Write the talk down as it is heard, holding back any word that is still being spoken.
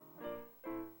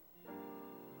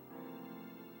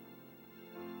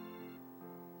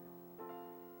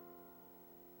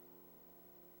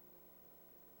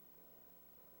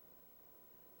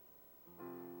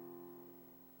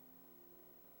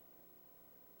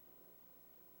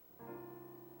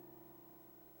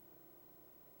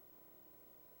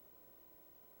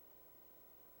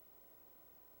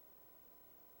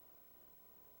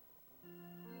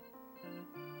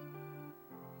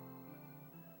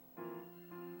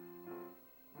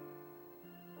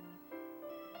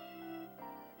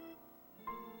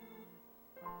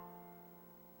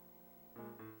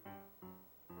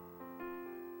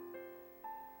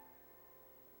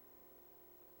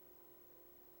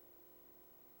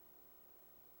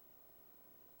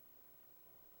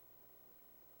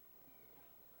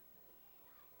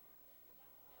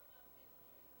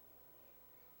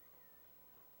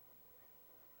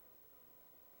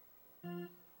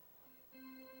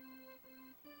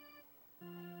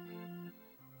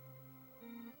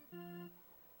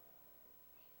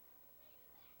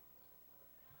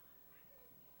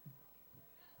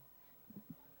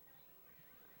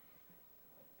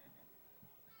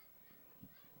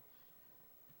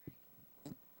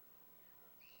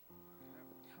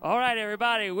All right,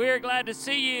 everybody, we're glad to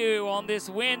see you on this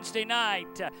Wednesday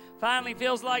night. Finally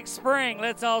feels like spring.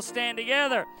 Let's all stand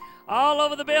together. All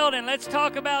over the building, let's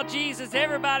talk about Jesus.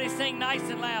 Everybody sing nice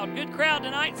and loud. Good crowd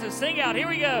tonight, so sing out. Here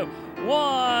we go.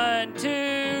 1,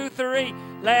 2, 3.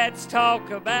 Let's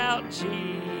talk about Jesus.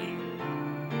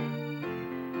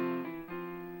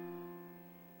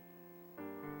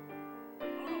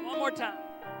 Hold on, one more time.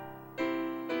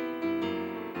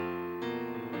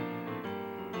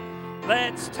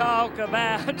 Let's talk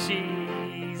about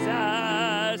Jesus,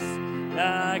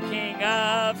 the King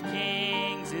of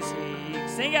Kings is He.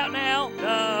 Sing out now,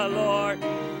 the Lord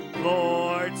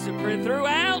supreme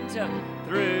throughout eternity.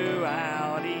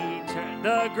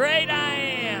 The great I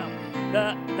am,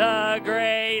 the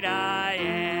great I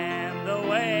am, the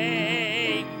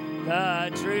way,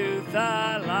 the truth,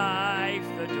 the life,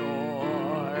 the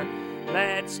door.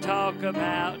 Let's talk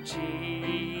about Jesus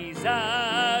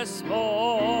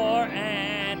more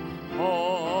and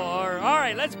more. All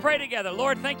right, let's pray together.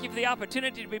 Lord, thank you for the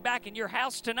opportunity to be back in your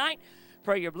house tonight.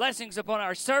 Pray your blessings upon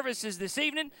our services this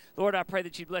evening. Lord, I pray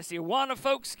that you bless the Awana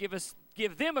folks.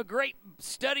 Give them a great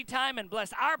study time and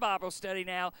bless our Bible study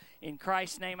now. In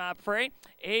Christ's name I pray.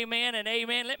 Amen and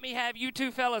amen. Let me have you two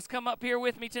fellas come up here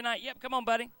with me tonight. Yep, come on,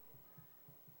 buddy.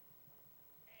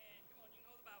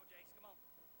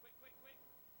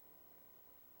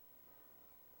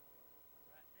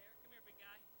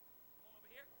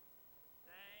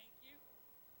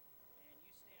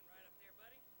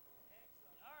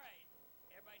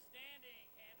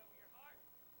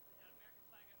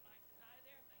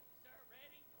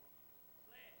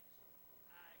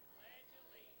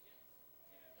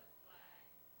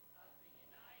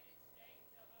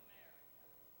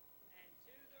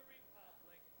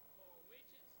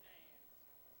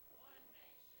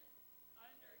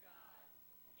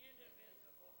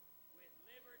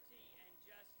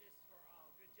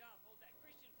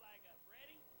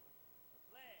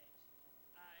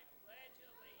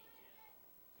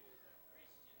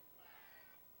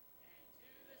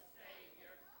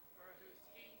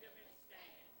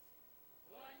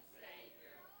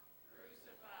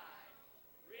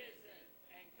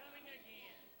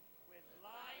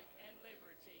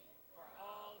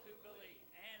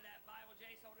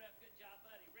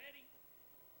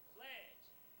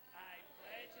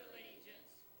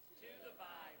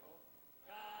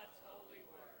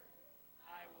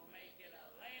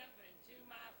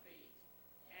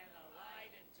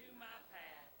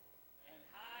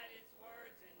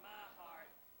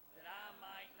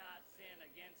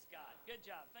 Good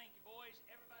job. Thank you, boys.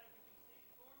 Everybody can be seated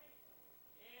for me.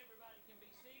 Everybody can be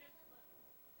seated.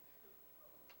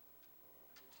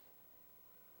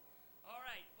 All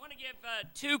right. I want to give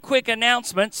two quick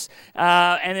announcements,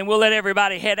 and then we'll let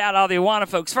everybody head out, all the Awana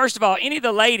folks. First of all, any of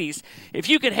the ladies, if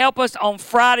you could help us on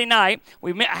Friday night.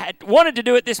 We wanted to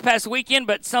do it this past weekend,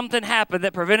 but something happened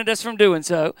that prevented us from doing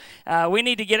so. We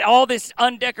need to get all this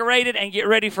undecorated and get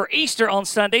ready for Easter on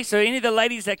Sunday. So any of the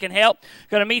ladies that can help,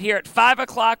 going to meet here at 5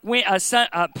 o'clock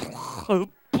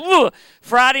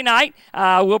Friday night.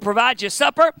 We'll provide you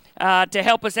supper to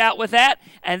help us out with that.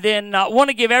 And then want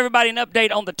to give everybody an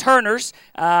update on the Turners.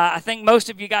 I think most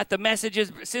of you got the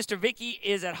messages. Sister Vicky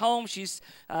is at home. She's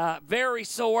very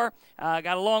sore.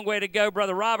 Got a long way to go.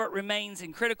 Brother Robert remains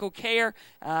in critical care.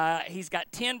 He's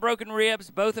got 10 broken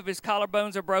ribs. Both of his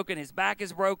collarbones are broken. His back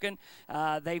is broken.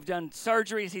 They've done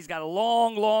surgeries. He's got a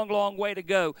long way to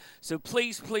go. So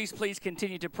please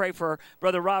continue to pray for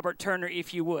Brother Robert Turner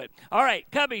if you would. All right,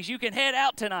 Cubbies, you can head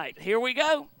out tonight. Here we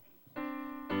go.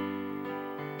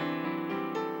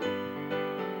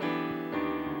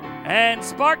 And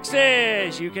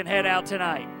Sparkses, you can head out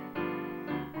tonight.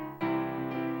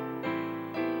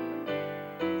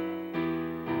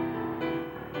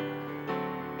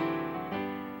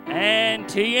 And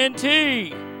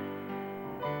TNT.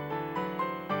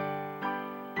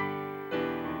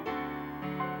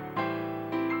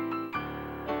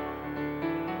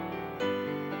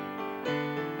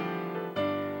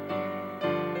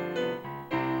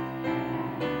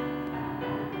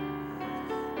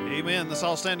 Amen. Let's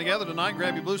all stand together tonight.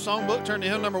 Grab your blue songbook. Turn to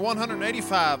hymn number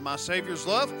 185, My Savior's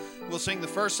Love. We'll sing the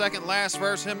first, second, last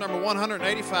verse, hymn number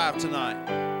 185 tonight.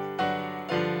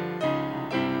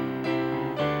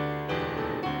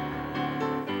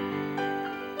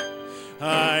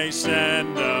 I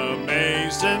stand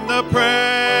amazed in the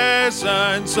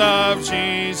presence of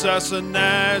Jesus the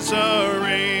Nazarene,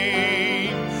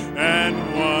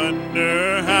 and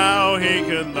wonder how he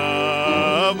could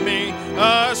love me,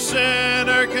 a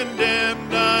sinner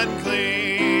condemned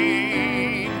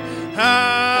unclean.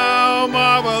 How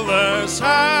marvelous,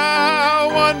 how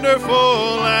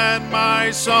wonderful, and my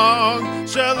song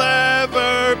shall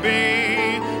ever be.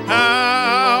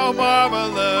 How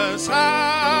marvelous,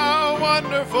 how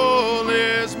wonderful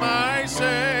is my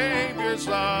Savior's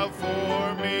love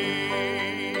for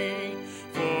me.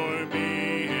 For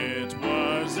me it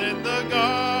was in the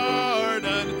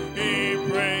garden, he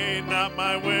prayed, not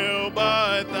my will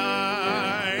but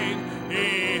thine.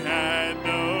 He had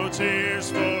no tears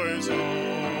for his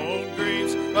own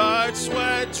griefs, but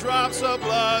sweat drops of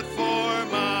blood for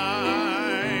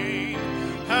mine.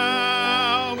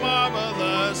 How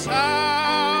marvelous,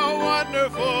 how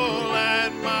wonderful,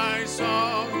 and my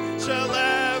song shall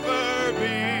ever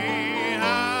be.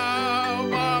 How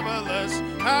marvelous,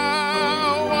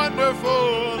 how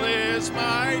wonderful is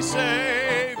my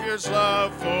Savior's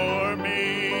love for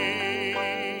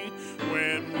me.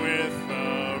 When with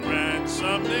the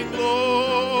ransomed in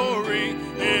glory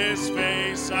his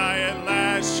face I at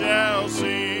last shall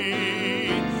see,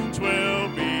 'twill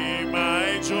be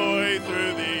my joy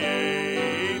through the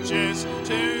ages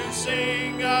to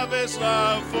sing of his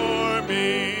love for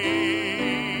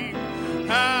me.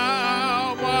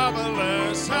 How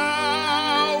marvelous,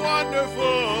 how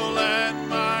wonderful, and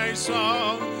my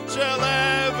song shall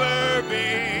ever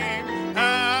be.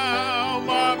 How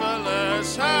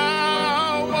marvelous,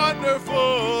 how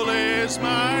wonderful is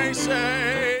my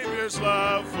Savior's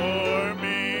love for me.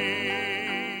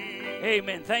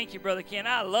 Amen. Thank you, Brother Ken.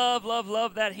 I love, love,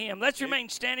 love that hymn. Let's remain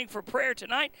standing for prayer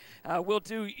tonight. We'll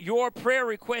do your prayer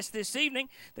request this evening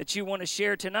that you want to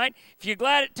share tonight. If you're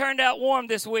glad it turned out warm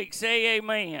this week, say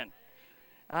amen.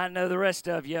 I know the rest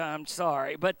of you, I'm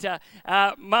sorry. But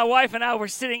my wife and I were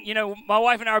sitting, my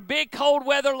wife and I are big cold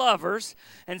weather lovers.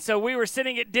 And so we were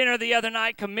sitting at dinner the other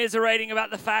night commiserating about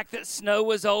the fact that snow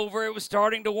was over. It was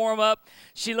starting to warm up.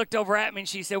 She looked over at me and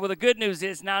she said, well, the good news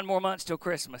is 9 more months till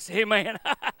Christmas. Amen.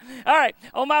 All right.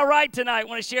 On my right tonight, I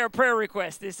want to share a prayer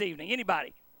request this evening.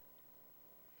 Anybody?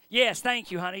 Yes,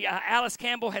 thank you, honey. Alice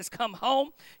Campbell has come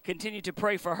home. Continue to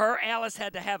pray for her. Alice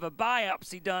had to have a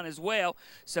biopsy done as well,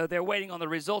 so they're waiting on the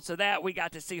results of that. We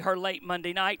got to see her late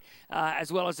Monday night, as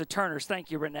well as the Turners.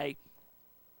 Thank you, Renee.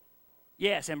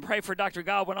 Yes, and pray for Dr.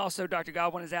 Godwin. Also, Dr.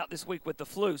 Godwin is out this week with the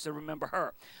flu, so remember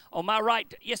her. On my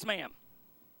right, yes, ma'am.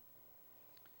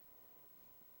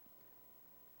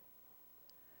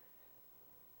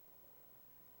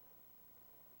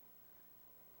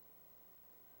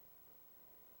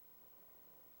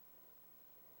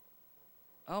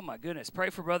 Oh, my goodness. Pray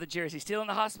for Brother Jerry. Is he still in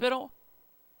the hospital?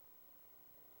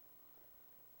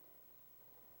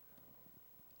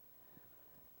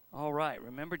 All right.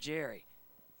 Remember Jerry.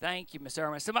 Thank you, Miss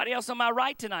Irma. Somebody else on my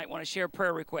right tonight want to share a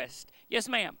prayer request? Yes,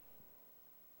 ma'am.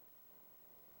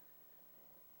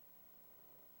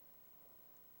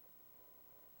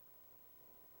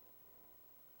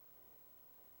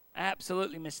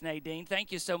 Absolutely, Miss Nadine.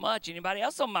 Thank you so much. Anybody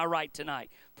else on my right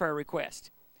tonight? Prayer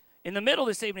request. In the middle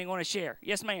this evening, want to share?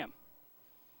 Yes, ma'am.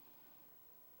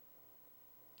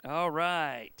 All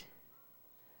right.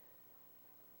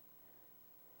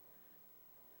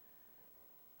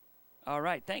 All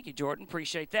right. Thank you, Jordan.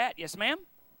 Appreciate that. Yes, ma'am.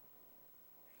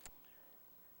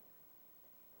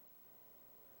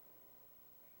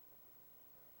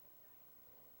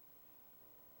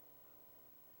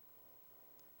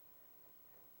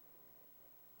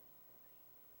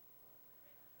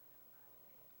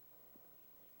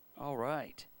 All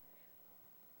right.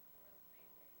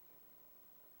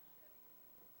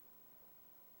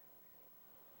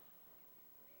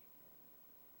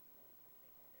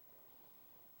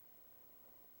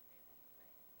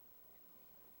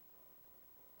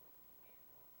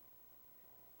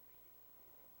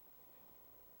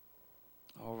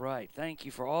 All right. Thank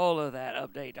you for all of that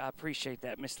update. I appreciate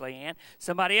that, Miss Leanne.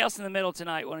 Somebody else in the middle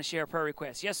tonight want to share a prayer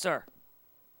request? Yes, sir.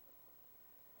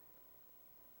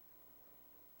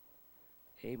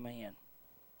 Amen.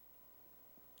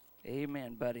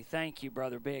 Amen, buddy. Thank you,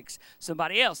 Brother Biggs.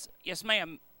 Somebody else? Yes,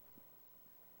 ma'am.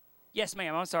 Yes,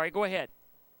 ma'am. I'm sorry. Go ahead.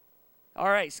 All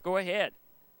right. Go ahead.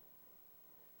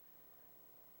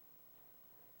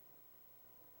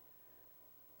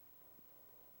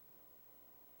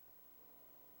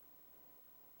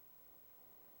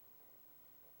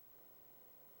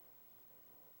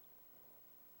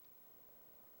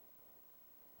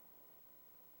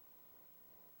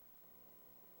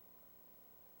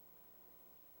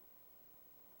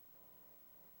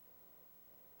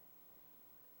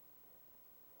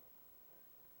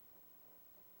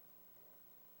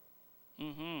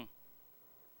 Mm-hmm.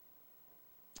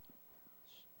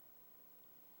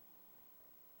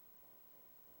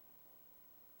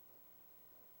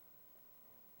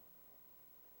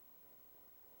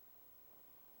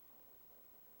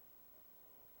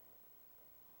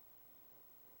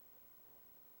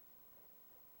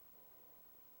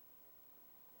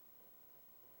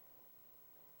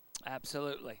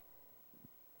 Absolutely.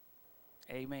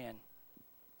 Amen.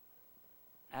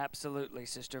 Absolutely,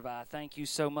 Sister Vi. Thank you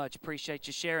so much. Appreciate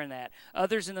you sharing that.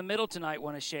 Others in the middle tonight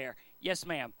want to share. Yes,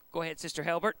 ma'am. Go ahead, Sister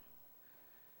Helbert.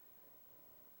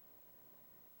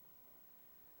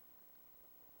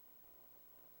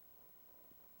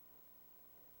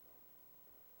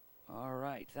 All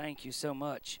right. Thank you so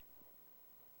much.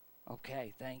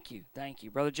 Okay. Thank you. Thank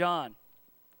you. Brother John.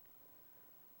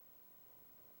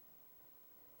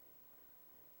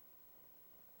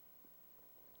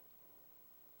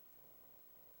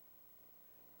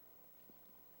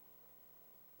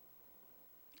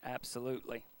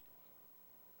 Absolutely.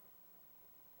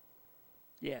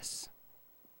 Yes.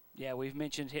 Yeah, we've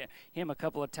mentioned him a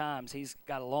couple of times. He's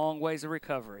got a long ways of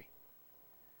recovery.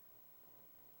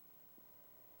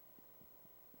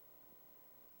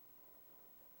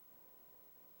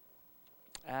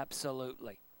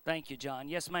 Absolutely. Thank you, John.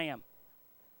 Yes, ma'am.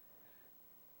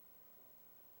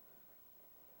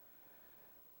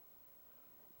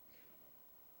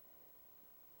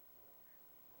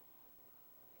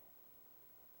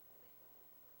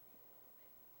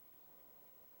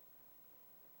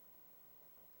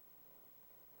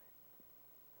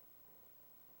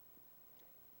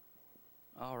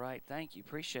 All right. Thank you.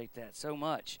 Appreciate that so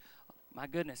much. My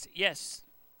goodness. Yes.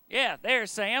 Yeah, there's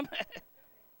Sam.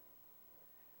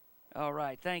 All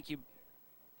right. Thank you.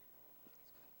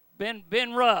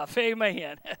 Been rough.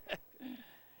 Amen.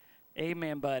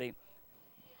 Amen, buddy.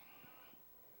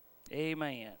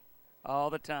 Amen.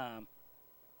 All the time.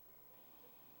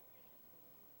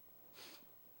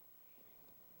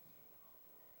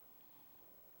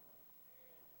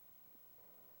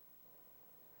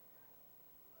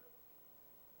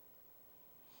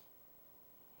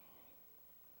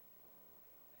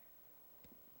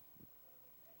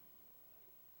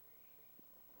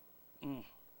 Mm.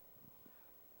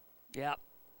 Yep.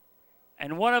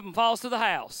 And one of them falls to the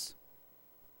house.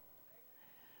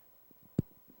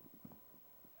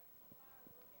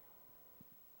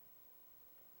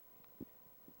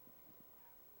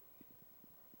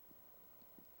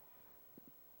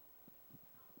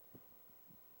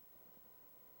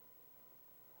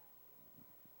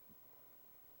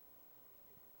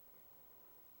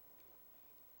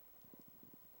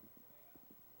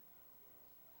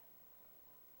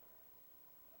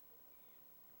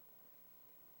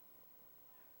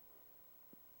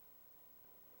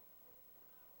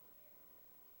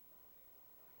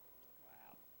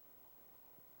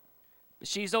 But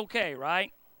she's okay,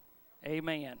 right?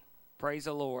 Amen. Praise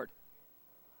the Lord.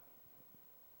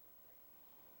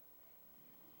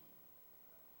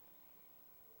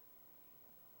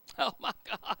 Oh my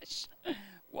gosh.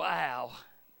 Wow.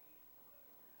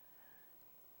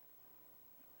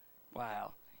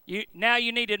 Wow. You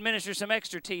need to administer some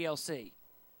extra TLC.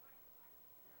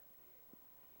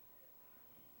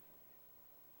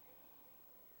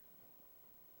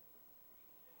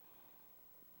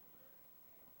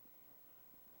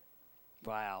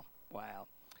 Wow. Wow.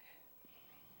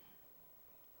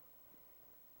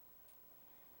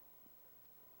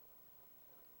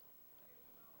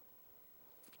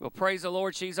 Well, praise the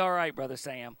Lord, she's all right, Brother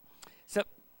Sam. So,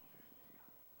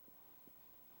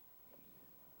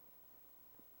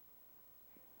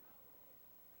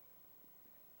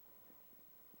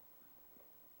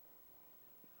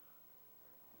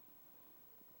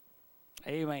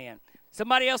 amen.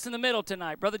 Somebody else in the middle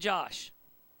tonight, Brother Josh.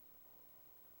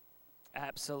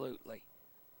 Absolutely.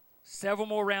 Several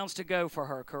more rounds to go for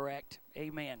her, correct?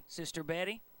 Amen. Sister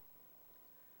Betty?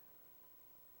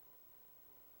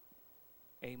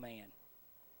 Amen.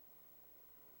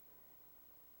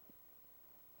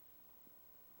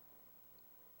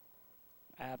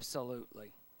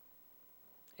 Absolutely.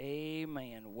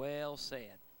 Amen. Well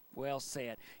said. Well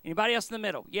said. Anybody else in the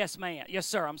middle? Yes, ma'am. Yes,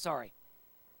 sir. I'm sorry.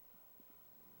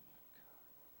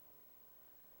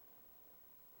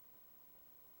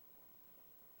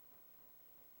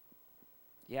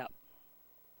 Yep.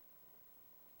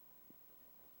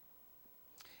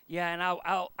 Yeah, and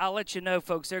I'll let you know,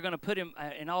 folks. They're going to put him,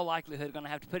 in all likelihood, going to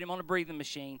have to put him on a breathing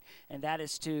machine, and that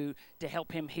is to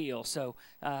help him heal. So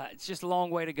it's just a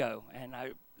long way to go, and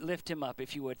I lift him up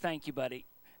if you would. Thank you, buddy.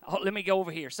 Let me go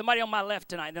over here. Somebody on my left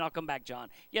tonight, and then I'll come back, John.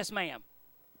 Yes, ma'am.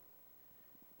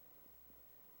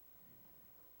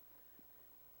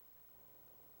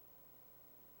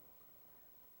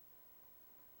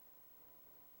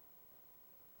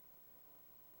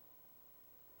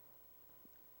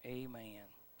 Amen.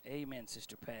 Amen,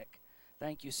 Sister Peck.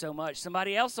 Thank you so much.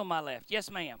 Somebody else on my left. Yes,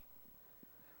 ma'am.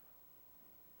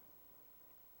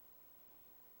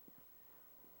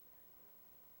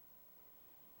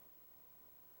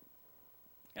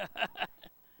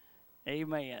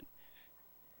 Amen.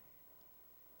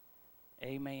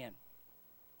 Amen.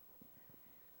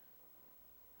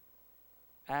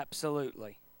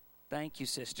 Absolutely. Thank you,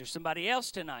 sister. Somebody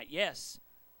else tonight? Yes.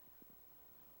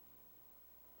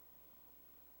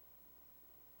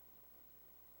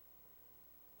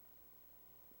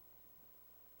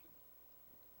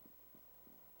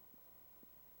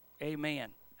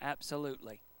 Amen.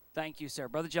 Absolutely. Thank you, sir.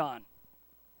 Brother John.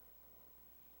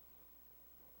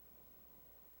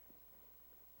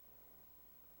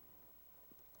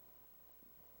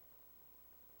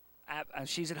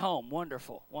 She's at home.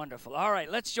 Wonderful. Wonderful. All right,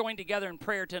 let's join together in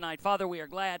prayer tonight. Father, we are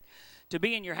glad to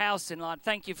be in your house, and Lord,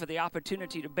 thank you for the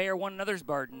opportunity to bear one another's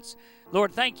burdens.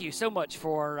 Lord, thank you so much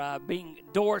for being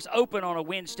doors open on a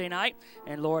Wednesday night,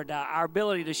 and Lord, our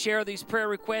ability to share these prayer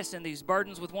requests and these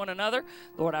burdens with one another.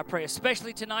 Lord, I pray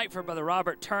especially tonight for Brother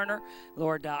Robert Turner.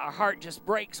 Lord, our heart just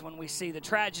breaks when we see the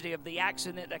tragedy of the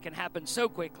accident that can happen so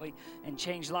quickly and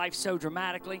change life so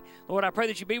dramatically. Lord, I pray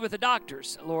that you be with the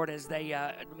doctors, Lord, as they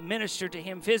minister to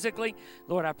him physically.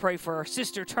 Lord, I pray for our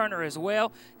sister Turner as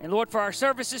well. And Lord, for our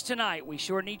services tonight, we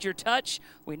sure need your touch.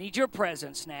 We need your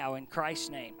presence now in Christ's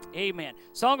name. Amen.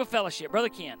 Song of Fellowship. Brother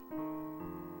Ken.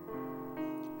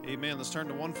 Amen. Let's turn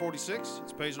to 146.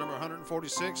 It's page number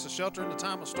 146. The Shelter in the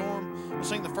Time of Storm. We'll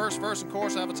sing the first verse and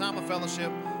chorus. Have a time of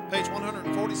fellowship. Page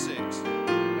 146.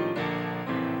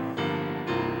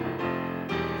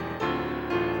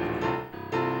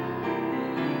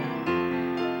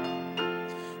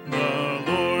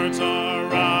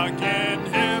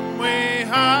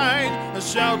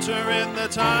 Shelter in the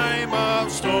time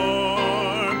of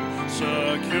storm,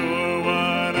 secure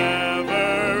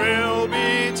whatever ill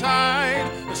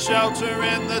betide, a shelter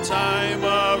in the time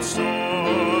of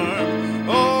storm.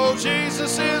 Oh,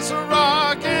 Jesus is a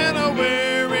rock in a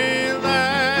weary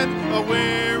land, a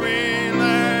weary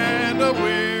land, a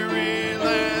weary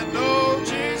land. Oh,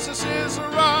 Jesus is a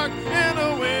rock in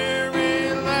a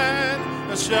weary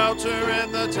land, a shelter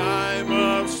in the time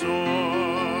of storm.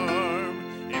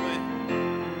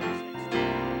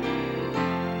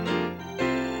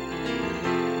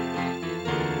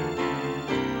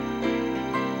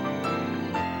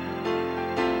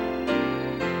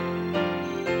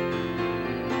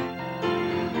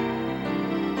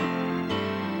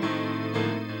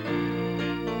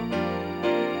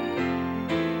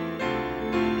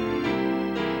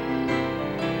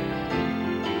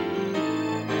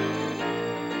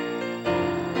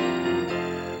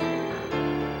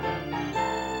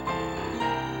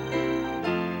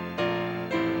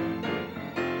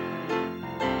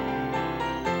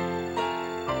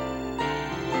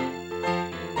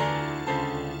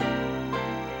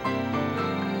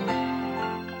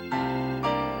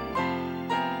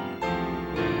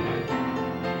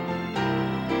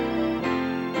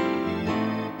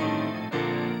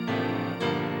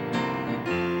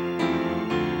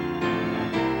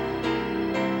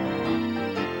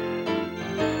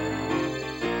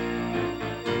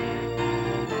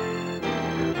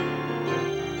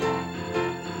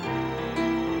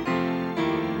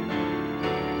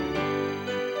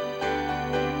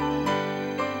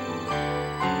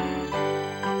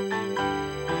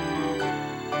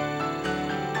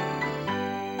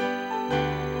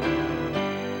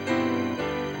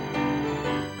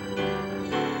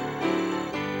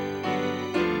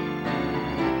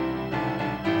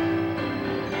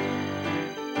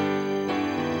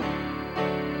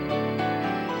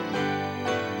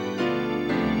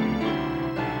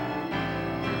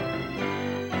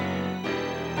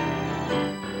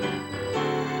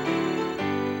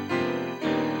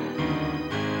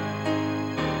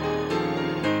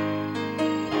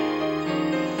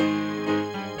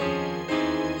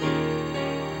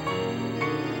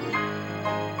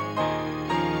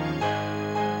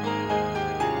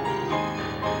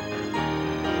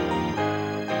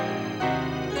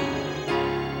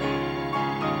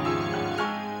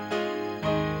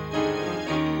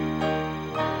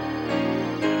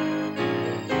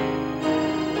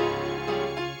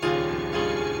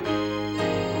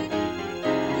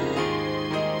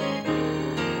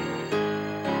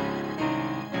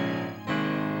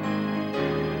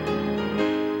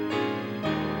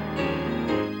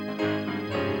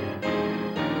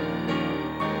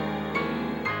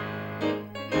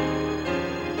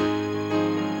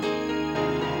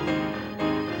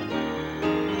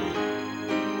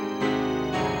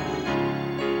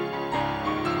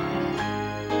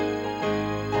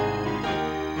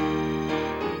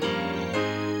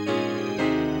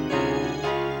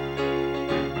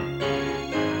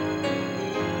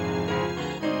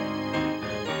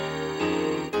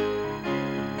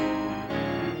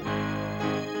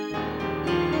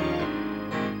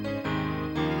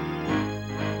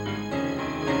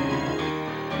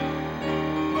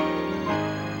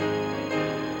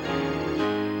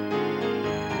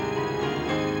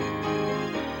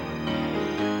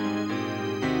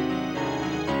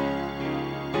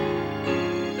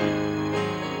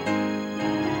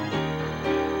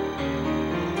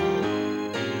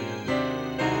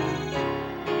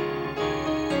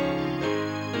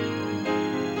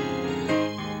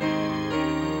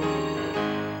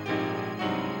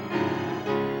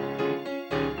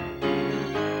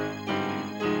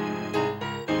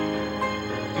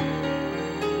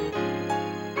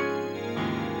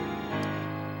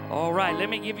 All right, let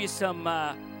me give you some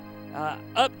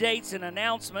updates and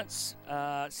announcements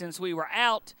since we were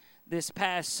out this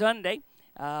past Sunday.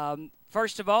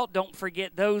 First of all, don't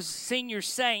forget those senior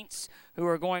saints who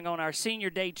are going on our senior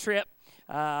day trip,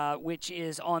 which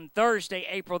is on Thursday,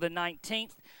 April the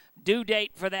 19th. Due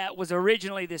date for that was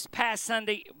originally this past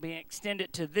Sunday, being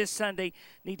extended to this Sunday.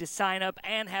 Need to sign up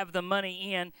and have the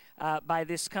money in by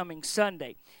this coming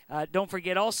Sunday. Don't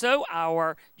forget also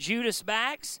our Judas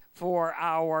bags for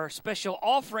our special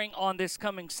offering on this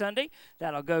coming Sunday.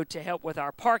 That'll go to help with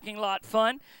our parking lot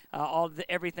fund,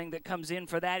 everything that comes in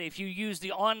for that. If you use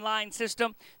the online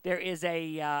system, there is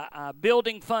a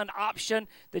building fund option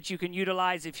that you can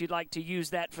utilize if you'd like to use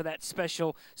that for that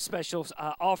special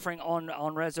offering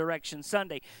on Resurrection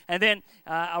Sunday. And then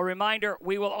a reminder,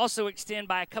 we will also extend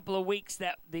by a couple of weeks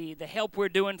that the help we're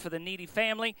doing for the needy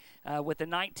family with the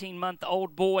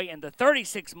 19-month-old boy and the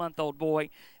 36-month-old boy,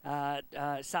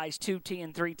 size 2T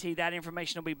and 3T. That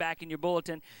information will be back in your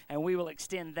bulletin, and we will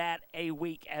extend that a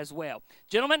week as well.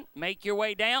 Gentlemen, make your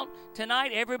way down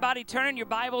tonight. Everybody turn in your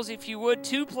Bibles, if you would,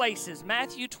 two places,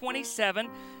 Matthew 27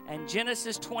 and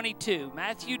Genesis 22.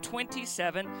 Matthew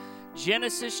 27,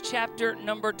 Genesis chapter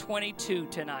number 22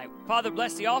 tonight. Father,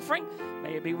 bless the offering.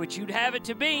 May it be what you'd have it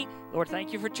to be. Lord,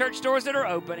 thank you for church doors that are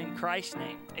open. In Christ's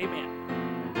name, amen.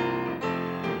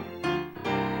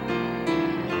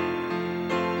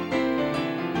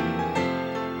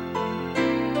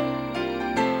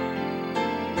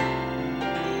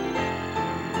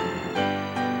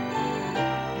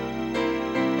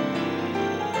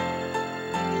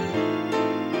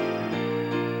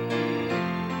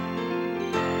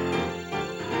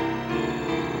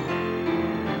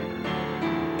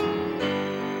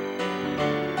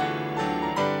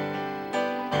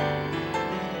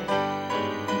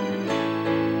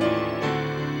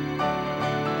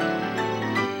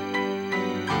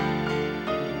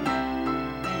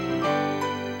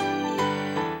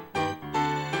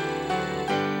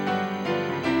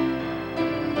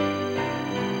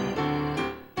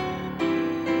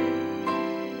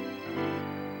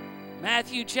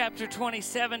 Matthew chapter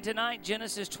 27 tonight,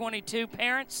 Genesis 22.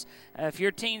 Parents, if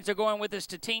your teens are going with us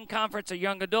to teen conference or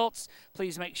young adults,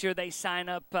 please make sure they sign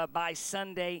up by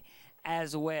Sunday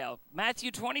as well.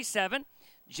 Matthew 27,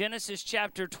 Genesis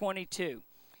chapter 22.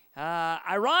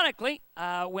 Ironically,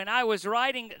 when I was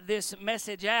writing this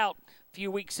message out a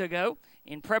few weeks ago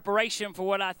in preparation for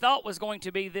what I thought was going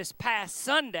to be this past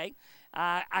Sunday,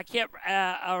 I kept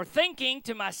thinking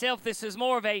to myself, this is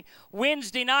more of a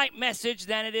Wednesday night message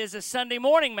than it is a Sunday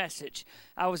morning message.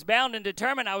 I was bound and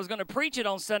determined I was going to preach it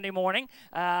on Sunday morning,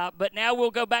 but now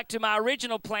we'll go back to my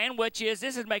original plan, which is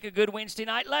this is make a good Wednesday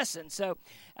night lesson. So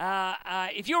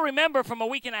if you'll remember from a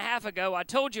week and a half ago, I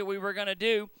told you we were going to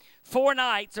do 4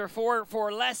 nights or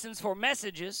four lessons, 4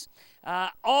 messages,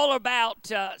 all about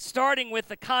starting with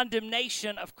the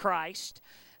condemnation of Christ.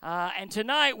 And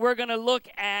tonight we're going to look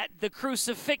at the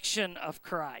crucifixion of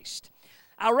Christ.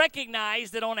 I recognize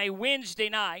that on a Wednesday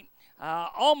night,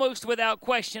 almost without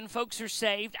question, folks are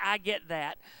saved. I get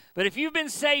that. But if you've been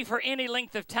saved for any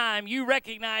length of time, you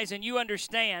recognize and you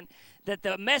understand that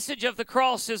the message of the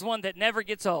cross is one that never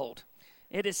gets old.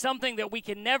 It is something that we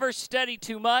can never study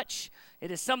too much.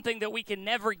 It is something that we can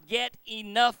never get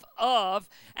enough of.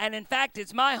 And in fact,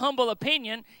 it's my humble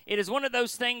opinion, it is one of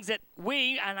those things that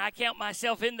we, and I count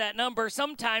myself in that number,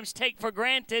 sometimes take for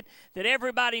granted that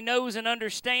everybody knows and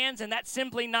understands, and that's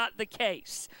simply not the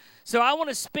case. So I want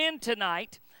to spend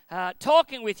tonight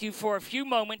talking with you for a few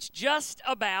moments just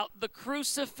about the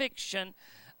crucifixion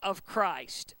of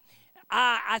Christ.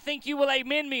 I think you will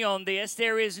amen me on this.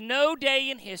 There is no day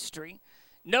in history,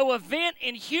 no event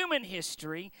in human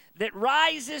history that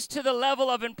rises to the level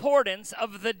of importance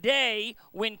of the day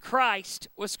when Christ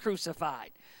was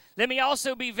crucified. Let me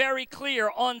also be very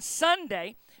clear. On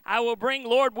Sunday, I will bring,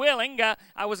 Lord willing,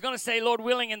 I was going to say, Lord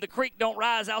willing, and the creek don't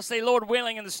rise. I'll say, Lord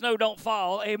willing, and the snow don't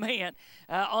fall. Amen.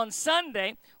 On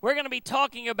Sunday, we're going to be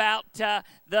talking about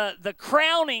the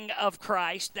crowning of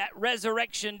Christ, that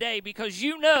resurrection day, because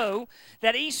you know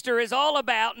that Easter is all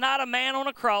about not a man on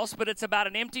a cross, but it's about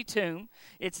an empty tomb.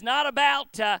 It's not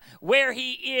about where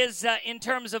he is in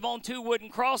terms of on 2 wooden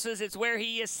crosses. It's where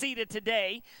he is seated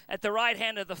today at the right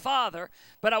hand of the Father.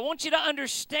 But I want you to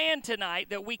understand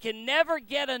tonight that we can never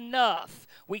get enough.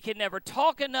 We can never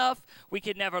talk enough. We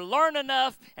can never learn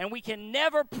enough. And we can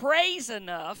never praise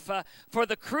enough for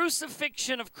the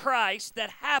crucifixion of Christ that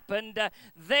happened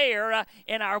there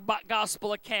in our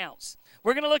gospel accounts.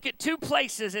 We're going to look at 2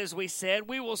 places, as we said.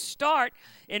 We will start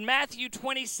in Matthew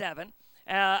 27.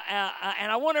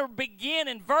 And I want to begin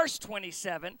in verse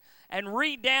 27 and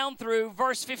read down through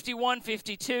verse 51,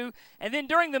 52. And then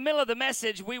during the middle of the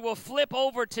message, we will flip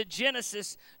over to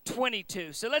Genesis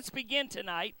 22. So let's begin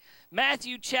tonight.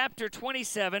 Matthew chapter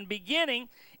 27, beginning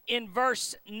in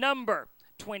verse number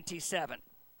 27.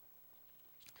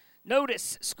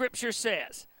 Notice, Scripture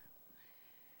says,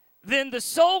 "Then the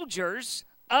soldiers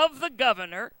of the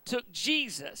governor took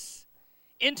Jesus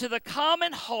into the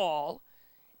common hall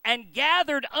and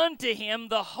gathered unto him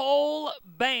the whole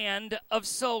band of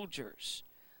soldiers.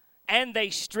 And they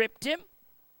stripped him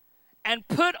and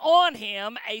put on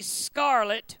him a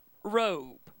scarlet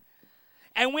robe.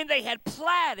 And when they had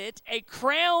platted a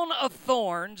crown of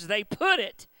thorns, they put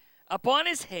it upon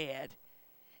his head,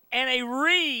 and a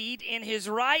reed in his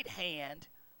right hand,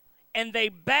 and they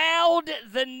bowed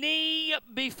the knee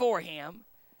before him,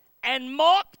 and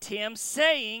mocked him,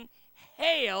 saying,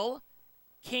 Hail,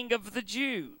 King of the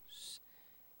Jews.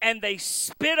 And they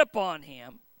spit upon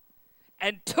him,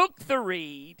 and took the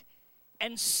reed,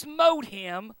 and smote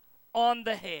him on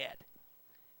the head.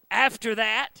 After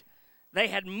that, they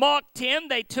had mocked him.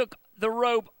 They took the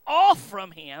robe off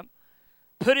from him,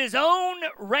 put his own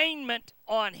raiment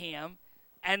on him,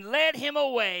 and led him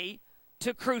away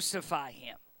to crucify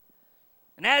him.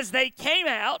 And as they came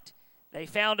out, they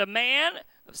found a man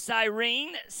of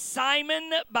Cyrene,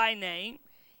 Simon by name.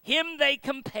 Him they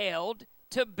compelled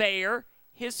to bear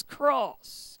his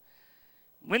cross.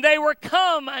 When they were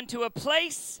come unto a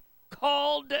place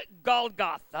called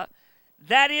Golgotha,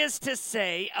 that is to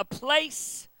say, a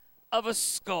place of a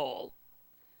skull,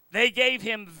 they gave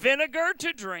him vinegar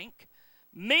to drink,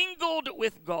 mingled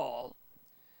with gall.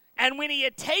 And when he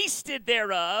had tasted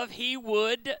thereof, he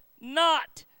would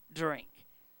not drink.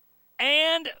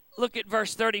 And look at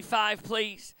verse 35,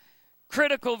 please.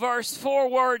 Critical verse, 4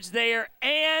 words there.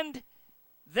 And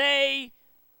they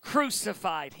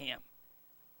crucified him,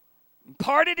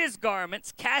 parted his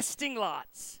garments, casting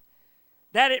lots,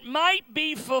 that it might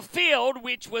be fulfilled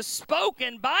which was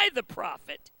spoken by the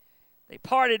prophet. They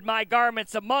parted my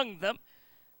garments among them.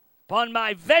 Upon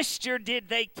my vesture did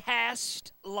they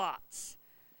cast lots.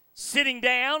 Sitting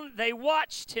down, they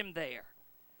watched him there,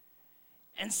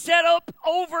 and set up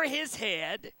over his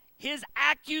head his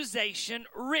accusation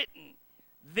written,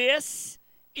 This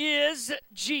is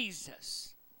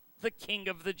Jesus, the King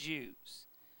of the Jews.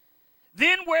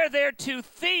 Then were there 2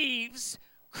 thieves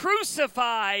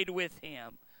crucified with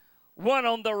him, one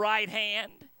on the right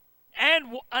hand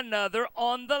and another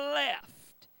on the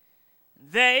left.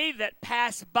 They that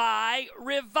passed by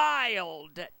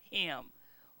reviled him,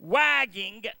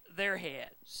 wagging their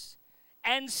heads,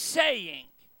 and saying,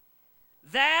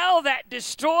 Thou that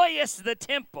destroyest the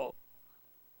temple,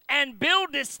 and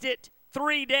buildest it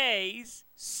 3 days,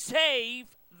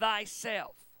 save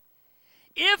thyself.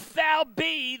 If thou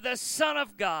be the Son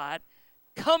of God,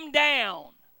 come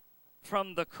down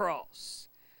from the cross.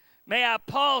 May I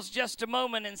pause just a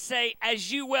moment and say,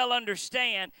 as you well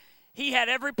understand, he had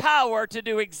every power to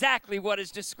do exactly what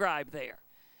is described there.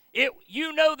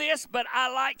 You know this, but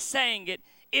I like saying it.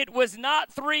 It was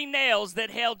not 3 nails that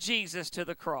held Jesus to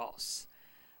the cross.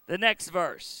 The next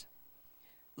verse.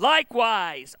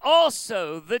 Likewise,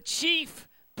 also the chief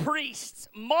priests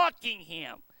mocking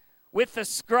him with the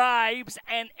scribes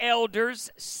and elders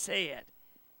said,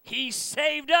 He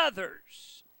saved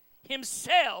others,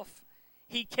 himself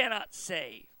he cannot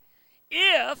save.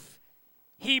 If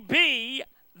he be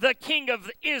the King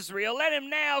of Israel, let him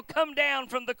now come down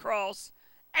from the cross,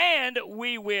 and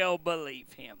we will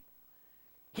believe him.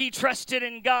 He trusted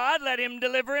in God, let him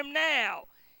deliver him now,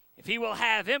 if he will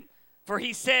have him. For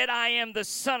he said, I am the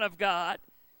Son of God.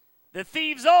 The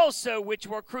thieves also, which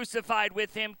were crucified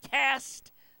with him,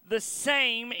 cast the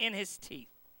same in his teeth.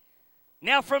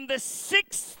 Now from the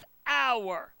 6th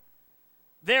hour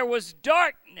there was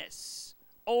darkness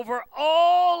over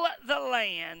all the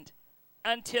land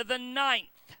until the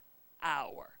 9th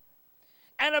hour.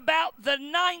 And about the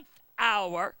 9th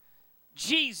hour,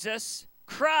 Jesus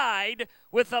cried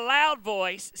with a loud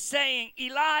voice, saying,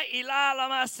 Eli, Eli,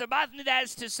 lama sabachthani, that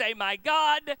is to say, my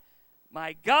God,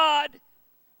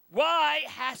 why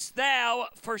hast thou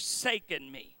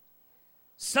forsaken me?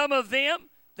 Some of them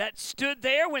that stood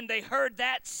there when they heard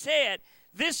that said,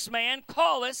 This man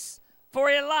calleth for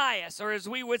Elias, or as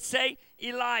we would say,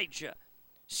 Elijah.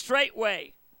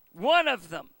 Straightway, one of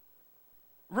them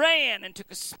ran and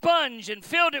took a sponge and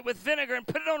filled it with vinegar and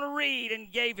put it on a reed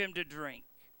and gave him to drink.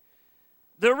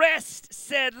 The rest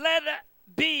said,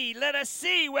 Let us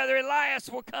see whether Elias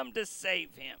will come to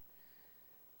save him.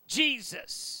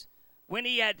 Jesus, when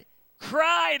he had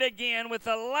cried again with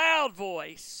a loud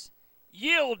voice,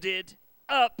 yielded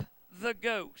up the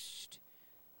ghost.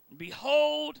 And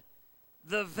behold,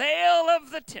 the veil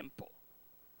of the temple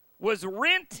was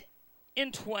rent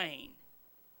in twain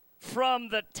from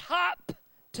the top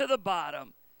to the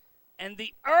bottom, and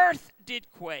the earth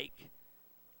did quake,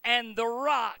 and the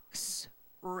rocks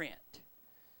rent.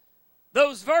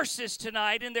 Those verses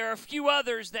tonight, and there are a few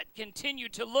others that continue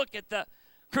to look at the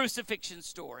crucifixion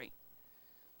story,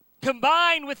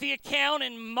 combined with the account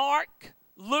in Mark,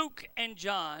 Luke, and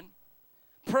John,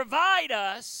 provide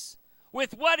us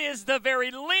with what is the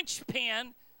very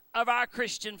linchpin of our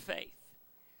Christian faith.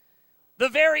 The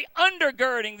very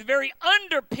undergirding, the very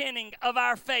underpinning of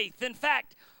our faith. In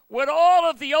fact, what all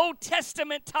of the Old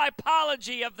Testament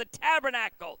typology of the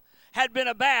tabernacle had been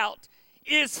about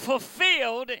is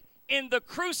fulfilled in the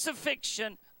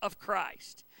crucifixion of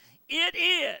Christ. It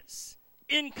is,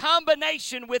 in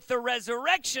combination with the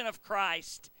resurrection of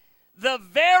Christ, the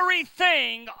very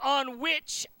thing on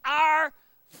which our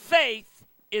faith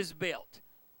is built.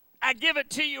 I give it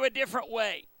to you a different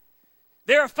way.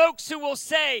 There are folks who will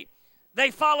say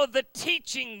they follow the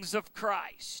teachings of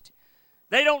Christ.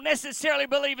 They don't necessarily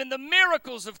believe in the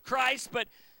miracles of Christ, but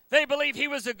they believe he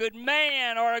was a good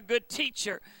man or a good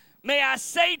teacher. May I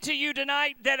say to you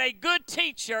tonight that a good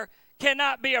teacher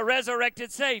cannot be a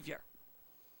resurrected Savior.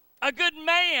 A good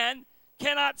man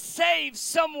cannot save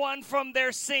someone from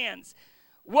their sins.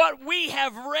 What we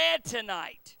have read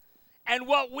tonight and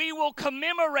what we will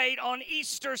commemorate on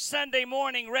Easter Sunday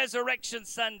morning, Resurrection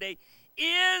Sunday,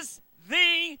 is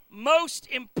the most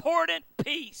important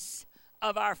piece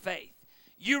of our faith.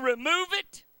 You remove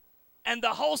it, and the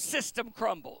whole system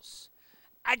crumbles.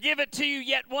 I give it to you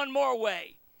yet one more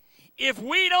way. If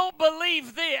we don't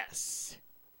believe this,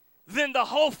 then the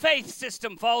whole faith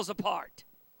system falls apart.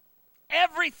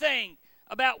 Everything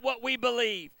about what we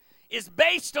believe is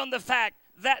based on the fact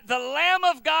that the Lamb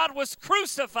of God was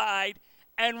crucified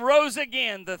and rose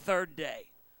again the third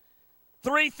day.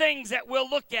 Three things that we'll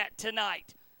look at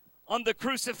tonight on the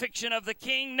crucifixion of the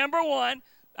King. Number one,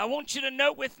 I want you to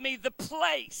note with me the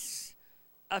place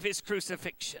of his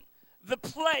crucifixion. The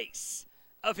place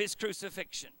of his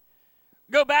crucifixion.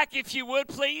 Go back, if you would,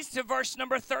 please, to verse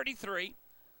number 33,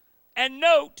 and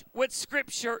note what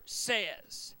Scripture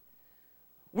says.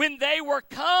 When they were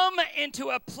come into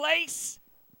a place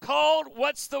called,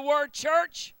 what's the word,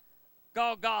 church?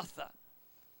 Golgotha.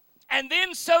 And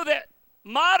then so that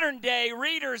modern day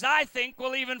readers, I think,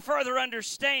 will even further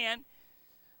understand,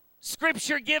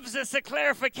 Scripture gives us a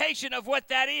clarification of what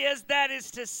that is. That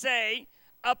is to say,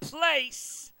 a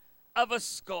place of a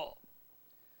skull.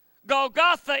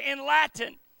 Golgotha in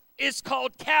Latin is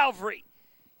called Calvary.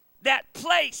 That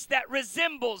place that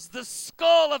resembles the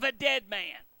skull of a dead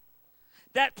man.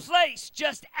 That place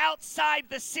just outside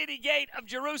the city gate of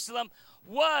Jerusalem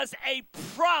was a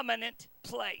prominent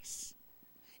place.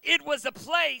 It was a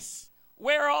place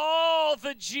where all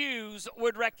the Jews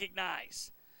would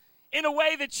recognize. In a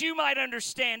way that you might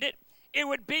understand it, it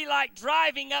would be like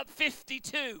driving up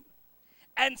 52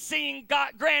 and seeing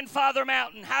Grandfather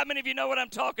Mountain. How many of you know what I'm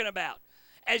talking about?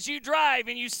 As you drive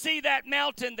and you see that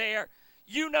mountain there,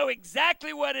 you know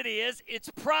exactly what it is. It's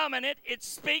prominent. It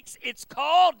speaks. It's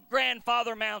called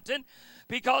Grandfather Mountain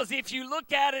because if you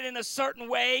look at it in a certain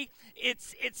way,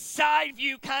 its side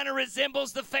view kind of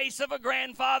resembles the face of a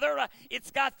grandfather.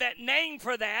 It's got that name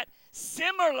for that.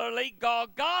 Similarly,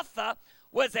 Golgotha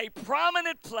was a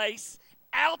prominent place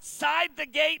outside the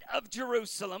gate of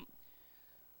Jerusalem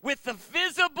with the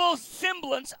visible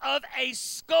semblance of a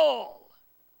skull.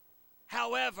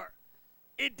 However,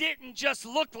 it didn't just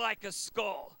look like a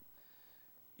skull.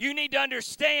 You need to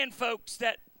understand, folks,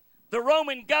 that the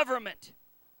Roman government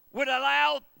would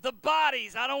allow the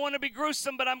bodies, I don't want to be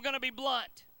gruesome, but I'm going to be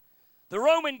blunt. The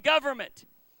Roman government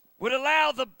would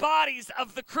allow the bodies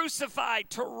of the crucified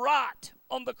to rot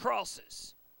on the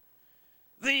crosses.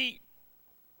 The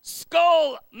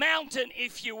skull mountain,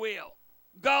 if you will,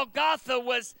 Golgotha,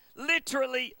 was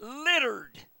literally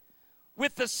littered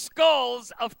with the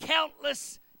skulls of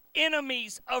countless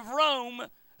enemies of Rome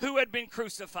who had been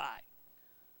crucified.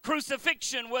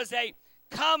 Crucifixion was a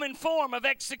common form of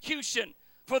execution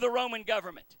for the Roman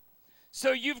government.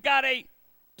 So you've got a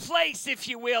place, if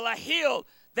you will, a hill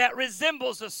that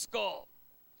resembles a skull,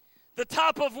 the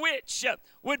top of which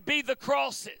would be the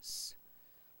crosses.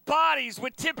 Bodies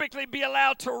would typically be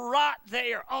allowed to rot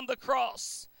there on the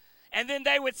cross. And then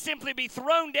they would simply be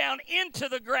thrown down into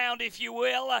the ground, if you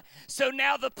will. So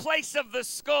now the place of the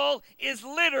skull is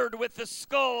littered with the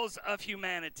skulls of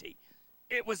humanity.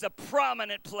 It was a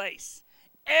prominent place.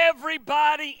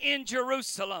 Everybody in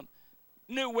Jerusalem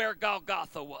knew where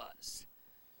Golgotha was.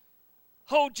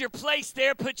 Hold your place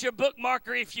there, put your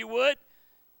bookmarker, if you would,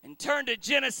 and turn to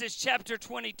Genesis chapter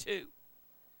 22.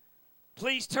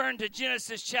 Please turn to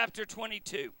Genesis chapter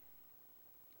 22.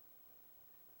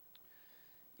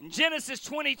 In Genesis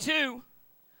 22,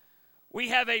 we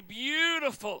have a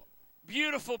beautiful,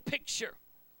 beautiful picture,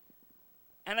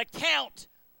 an account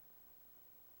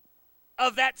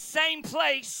of that same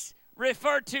place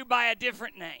referred to by a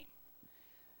different name.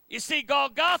 You see,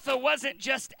 Golgotha wasn't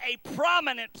just a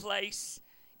prominent place,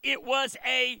 it was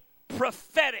a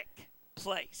prophetic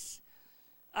place.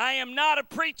 I am not a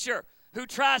preacher who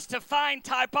tries to find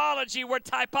typology where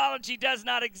typology does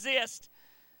not exist.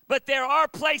 But there are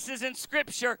places in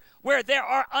Scripture where there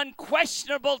are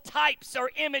unquestionable types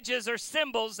or images or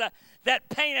symbols that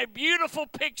paint a beautiful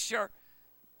picture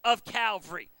of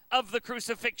Calvary, of the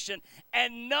crucifixion.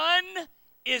 And none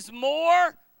is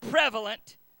more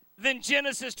prevalent than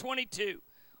Genesis 22,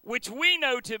 which we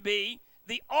know to be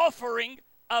the offering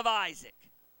of Isaac.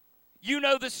 You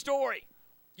know the story.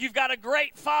 You've got a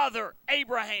great father,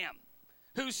 Abraham,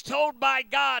 who's told by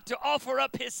God to offer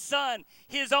up his son,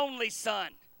 his only son.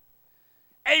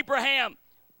 Abraham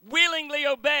willingly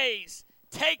obeys,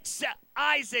 takes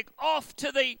Isaac off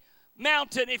to the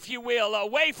mountain, if you will,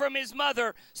 away from his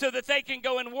mother so that they can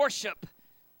go and worship.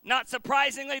 Not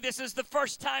surprisingly, this is the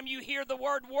first time you hear the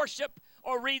word worship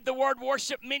or read the word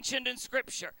worship mentioned in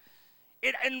Scripture.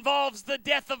 It involves the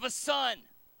death of a son.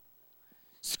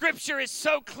 Scripture is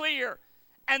so clear,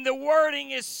 and the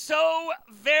wording is so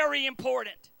very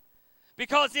important.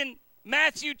 Because in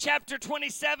Matthew chapter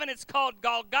 27, it's called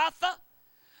Golgotha.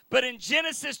 But in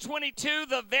Genesis 22,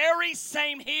 the very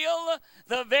same hill,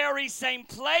 the very same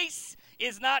place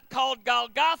is not called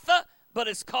Golgotha, but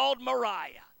it's called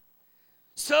Moriah.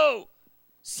 So,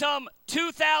 some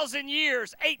 2,000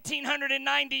 years,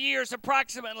 1,890 years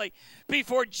approximately,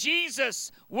 before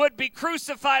Jesus would be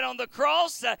crucified on the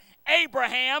cross,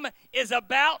 Abraham is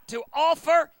about to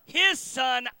offer his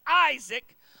son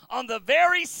Isaac on the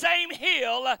very same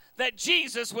hill that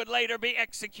Jesus would later be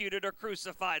executed or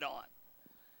crucified on.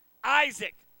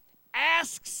 Isaac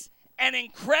asks an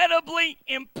incredibly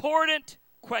important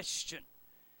question.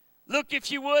 Look,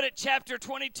 if you would, at chapter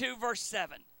 22, verse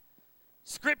 7.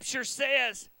 Scripture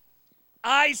says,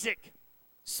 Isaac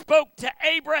spoke to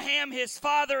Abraham his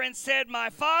father and said, "My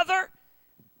father."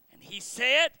 And he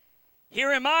said,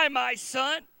 "Here am I, my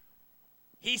son."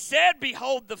 He said,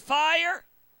 "Behold the fire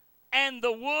and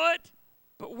the wood,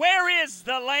 but where is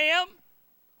the lamb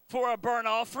for a burnt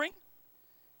offering?"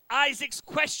 Isaac's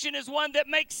question is one that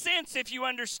makes sense if you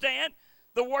understand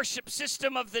the worship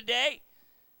system of the day.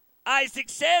 Isaac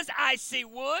says, "I see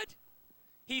wood."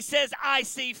 He says, "I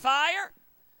see fire."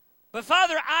 But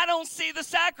Father, I don't see the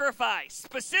sacrifice.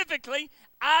 Specifically,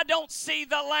 I don't see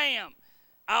the lamb.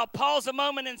 I'll pause a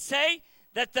moment and say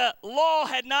that the law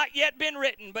had not yet been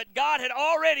written, but God had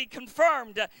already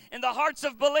confirmed in the hearts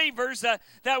of believers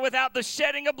that without the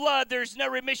shedding of blood, there's no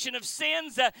remission of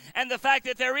sins, and the fact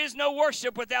that there is no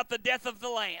worship without the death of the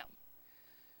lamb.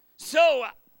 So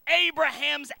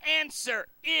Abraham's answer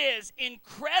is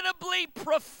incredibly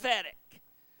prophetic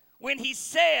when he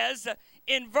says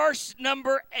in verse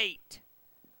number 8,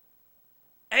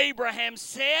 Abraham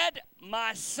said,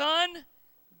 "My son,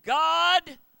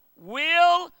 God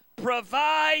will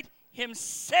provide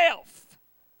himself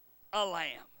a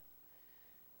lamb."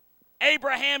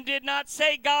 Abraham did not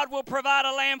say God will provide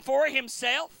a lamb for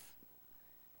himself,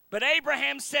 but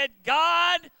Abraham said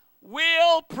God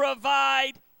will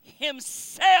provide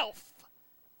himself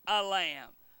a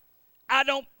lamb. I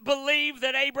don't believe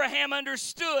that Abraham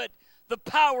understood the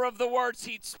power of the words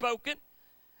he'd spoken.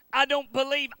 I don't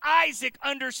believe Isaac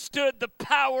understood the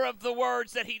power of the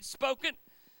words that he'd spoken.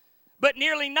 But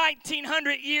nearly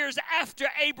 1,900 years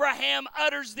after Abraham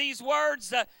utters these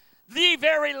words, the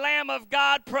very Lamb of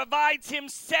God provides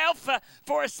himself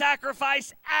for a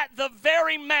sacrifice at the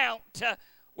very mount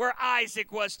where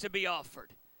Isaac was to be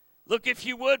offered. Look, if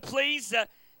you would, please,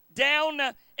 down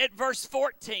at verse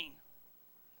 14.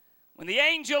 When the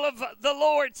angel of the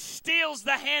Lord steals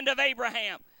the hand of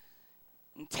Abraham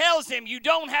and tells him, "You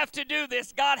don't have to do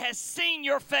this. God has seen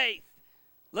your faith."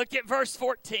 Look at verse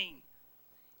 14.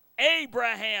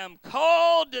 Abraham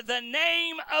called the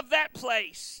name of that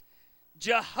place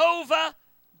Jehovah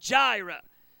Jireh.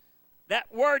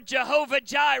 That word Jehovah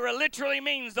Jireh literally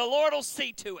means the Lord will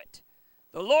see to it.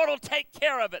 The Lord will take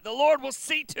care of it. The Lord will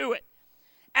see to it.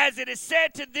 As it is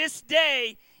said to this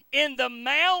day, in the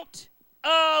mount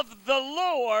of the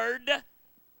Lord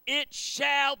it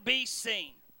shall be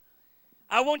seen.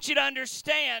 I want you to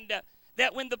understand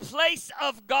that when the place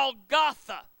of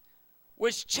Golgotha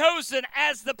was chosen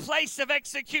as the place of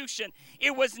execution.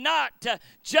 It was not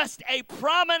just a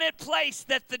prominent place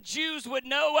that the Jews would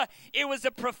know. It was a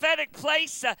prophetic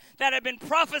place that had been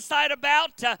prophesied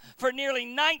about for nearly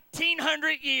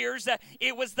 1,900 years.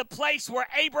 It was the place where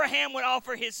Abraham would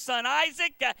offer his son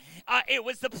Isaac. It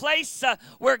was the place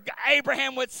where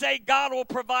Abraham would say God will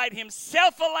provide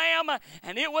himself a lamb.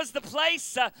 And it was the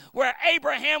place where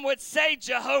Abraham would say,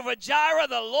 Jehovah Jireh,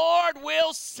 the Lord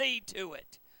will see to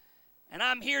it. And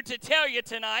I'm here to tell you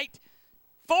tonight,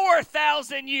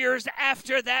 4,000 years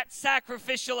after that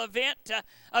sacrificial event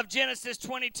of Genesis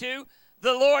 22,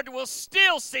 the Lord will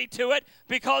still see to it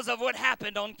because of what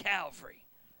happened on Calvary,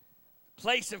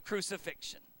 place of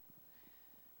crucifixion.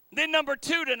 Then number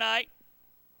 2 tonight,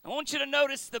 I want you to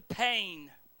notice the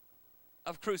pain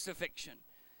of crucifixion.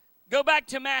 Go back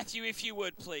to Matthew if you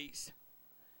would, please.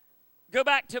 Go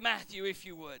back to Matthew if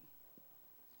you would.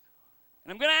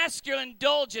 And I'm going to ask your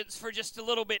indulgence for just a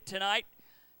little bit tonight,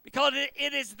 because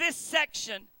it is this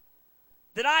section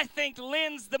that I think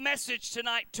lends the message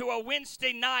tonight to a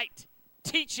Wednesday night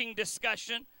teaching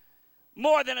discussion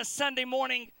more than a Sunday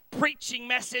morning preaching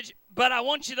message, but I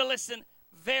want you to listen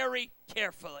very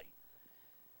carefully.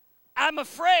 I'm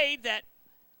afraid that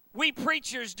we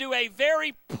preachers do a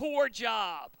very poor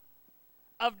job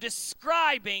of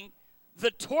describing the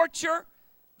torture,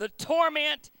 the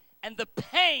torment, and the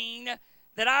pain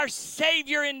that our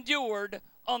Savior endured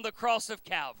on the cross of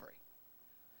Calvary.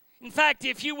 In fact,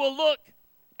 if you will look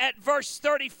at verse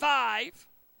 35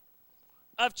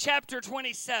 of chapter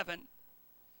 27,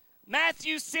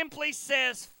 Matthew simply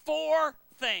says 4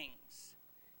 things.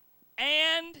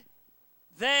 And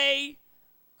they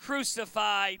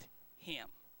crucified him.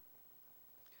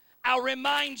 I'll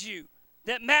remind you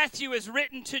that Matthew is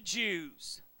written to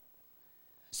Jews.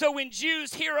 So when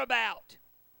Jews hear about,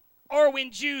 or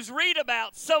when Jews read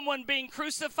about someone being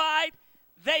crucified,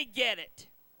 they get it.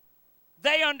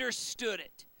 They understood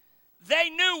it. They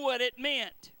knew what it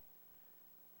meant.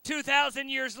 2,000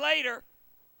 years later,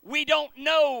 we don't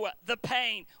know the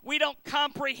pain. We don't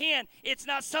comprehend. It's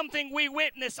not something we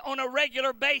witness on a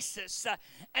regular basis.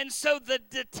 And so the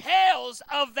details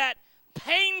of that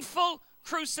painful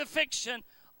crucifixion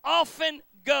often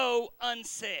go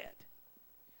unsaid.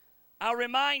 I'll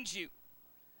remind you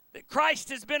that Christ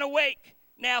has been awake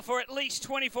now for at least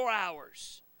 24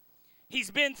 hours. He's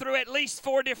been through at least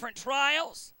 4 different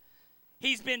trials.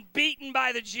 He's been beaten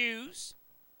by the Jews.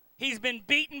 He's been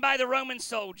beaten by the Roman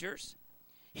soldiers.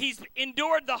 He's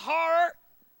endured the horror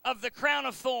of the crown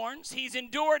of thorns. He's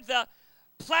endured the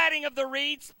plaiting of the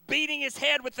reeds, beating his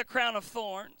head with the crown of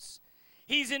thorns.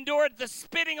 He's endured the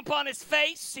spitting upon his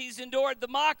face. He's endured the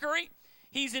mockery.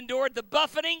 He's endured the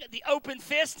buffeting, the open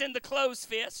fist, and the closed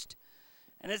fist.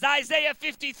 And as Isaiah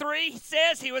 53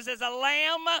 says, he was as a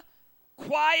lamb,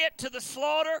 quiet to the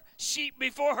slaughter, sheep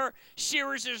before her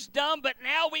shearers is dumb. But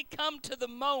now we come to the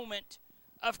moment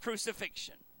of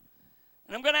crucifixion.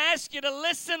 And I'm going to ask you to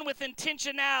listen with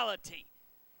intentionality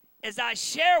as I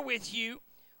share with you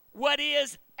what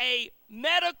is a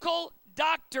medical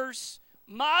doctor's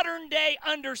modern day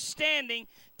understanding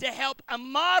to help a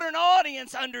modern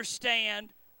audience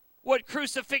understand what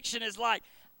crucifixion is like.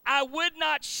 I would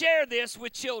not share this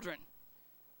with children.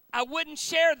 I wouldn't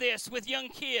share this with young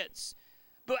kids.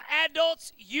 But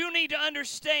adults, you need to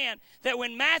understand that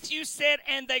when Matthew said,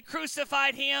 and they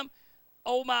crucified him,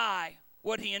 oh my,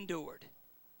 what he endured.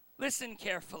 Listen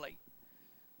carefully.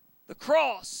 The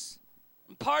cross,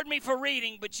 and pardon me for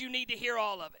reading, but you need to hear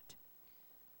all of it.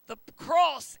 The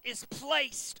cross is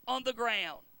placed on the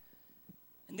ground,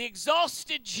 and the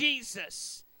exhausted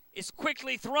Jesus is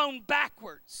quickly thrown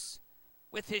backwards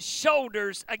with his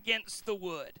shoulders against the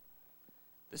wood.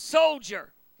 The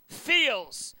soldier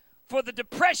feels for the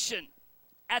depression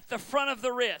at the front of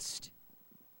the wrist.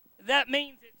 That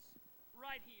means it's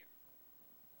right here.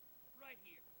 Right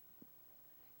here.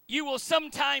 You will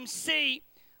sometimes see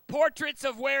portraits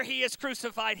of where he is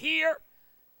crucified here.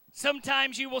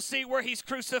 Sometimes you will see where he's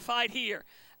crucified here.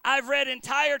 I've read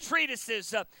entire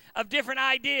treatises of different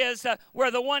ideas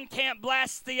where the one can't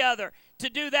blast the other. To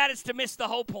do that is to miss the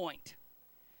whole point.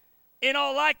 In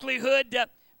all likelihood,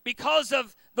 because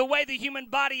of the way the human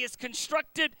body is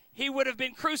constructed, he would have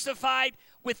been crucified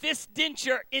with this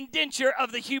indenture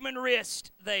of the human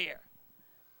wrist there.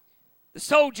 The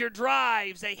soldier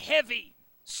drives a heavy,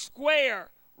 square,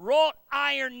 wrought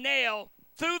iron nail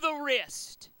through the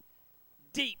wrist,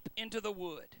 deep into the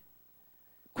wood.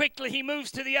 Quickly he moves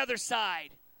to the other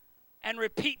side and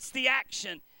repeats the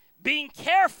action, being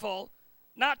careful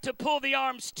not to pull the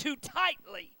arms too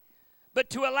tightly, but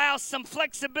to allow some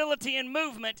flexibility in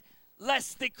movement,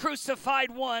 lest the crucified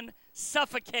one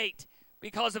suffocate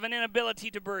because of an inability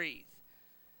to breathe.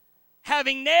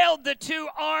 Having nailed the 2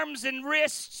 arms and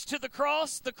wrists to the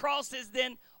cross is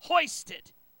then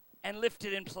hoisted and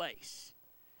lifted in place.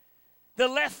 The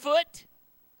left foot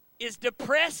is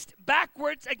depressed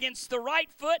backwards against the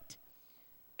right foot,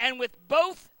 and with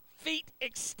both feet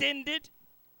extended,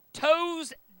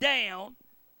 toes down,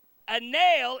 a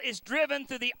nail is driven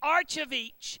through the arch of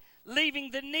each,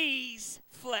 leaving the knees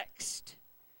flexed.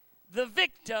 The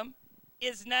victim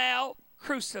is now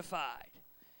crucified.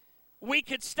 We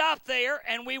could stop there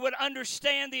and we would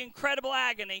understand the incredible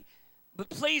agony, but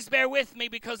please bear with me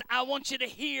because I want you to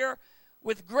hear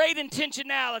with great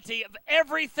intentionality of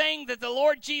everything that the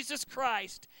Lord Jesus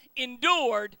Christ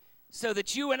endured so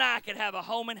that you and I could have a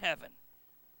home in heaven.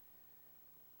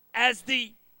 As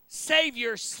the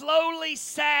Savior slowly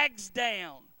sags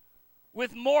down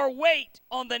with more weight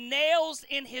on the nails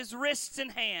in his wrists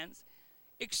and hands,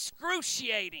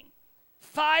 excruciating,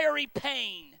 fiery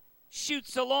pain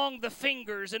shoots along the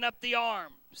fingers and up the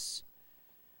arms.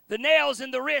 The nails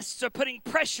in the wrists are putting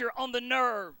pressure on the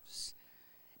nerves.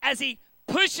 As he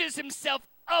pushes himself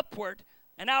upward,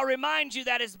 and I'll remind you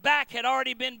that his back had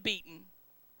already been beaten,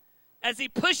 as he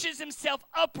pushes himself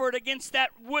upward against that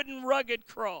wooden rugged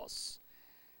cross,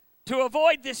 to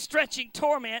avoid this stretching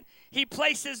torment, he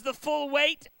places the full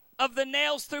weight of the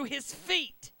nails through his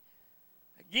feet.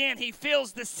 Again, he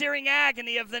feels the searing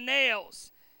agony of the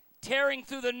nails tearing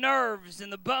through the nerves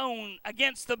and the bone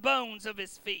against the bones of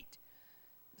his feet.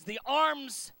 As the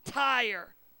arms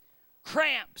tire,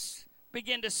 cramps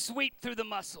begin to sweep through the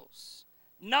muscles,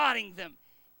 knotting them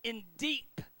in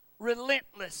deep,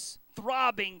 relentless,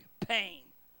 throbbing pain.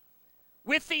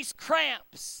 With these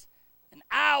cramps, an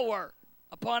hour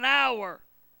upon hour,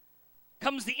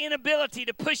 comes the inability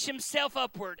to push himself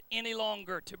upward any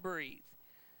longer to breathe.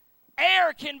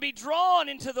 Air can be drawn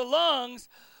into the lungs,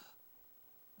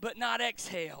 but not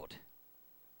exhaled.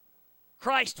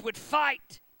 Christ would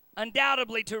fight,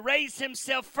 undoubtedly, to raise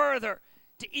himself further,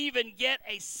 to even get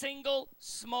a single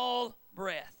small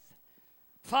breath.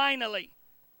 Finally,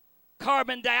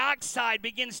 carbon dioxide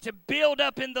begins to build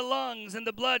up in the lungs and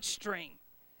the bloodstream.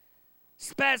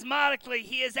 Spasmodically,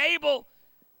 he is able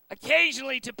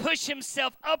occasionally to push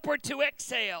himself upward to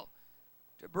exhale,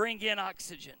 to bring in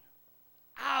oxygen.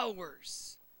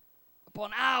 Hours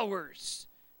upon hours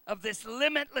of this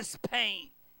limitless pain,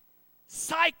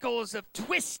 cycles of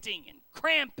twisting and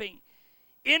cramping,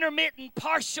 intermittent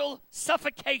partial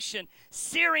suffocation,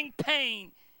 searing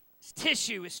pain. His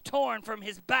tissue is torn from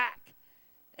his back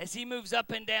as he moves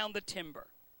up and down the timber.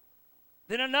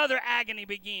 Then another agony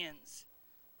begins,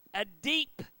 a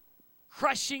deep,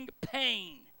 crushing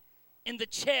pain in the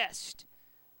chest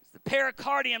as the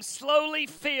pericardium slowly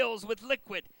fills with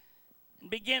liquid and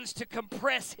begins to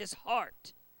compress his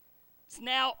heart. It's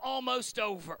now almost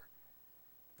over.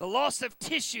 The loss of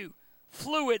tissue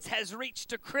fluids has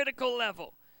reached a critical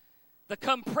level. The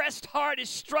compressed heart is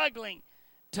struggling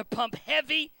to pump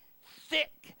heavy,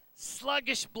 thick,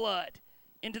 sluggish blood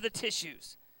into the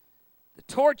tissues. The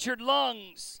tortured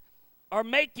lungs are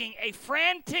making a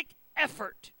frantic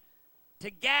effort to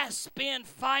gasp in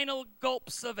final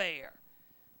gulps of air.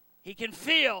 He can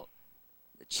feel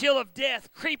the chill of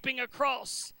death creeping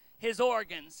across his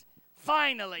organs.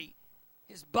 Finally,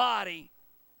 his body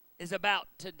is about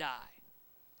to die.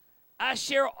 I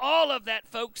share all of that,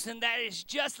 folks, and that is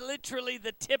just literally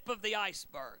the tip of the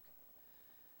iceberg.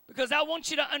 Because I want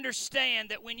you to understand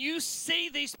that when you see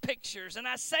these pictures, and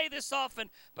I say this often,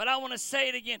 but I want to say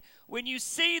it again. When you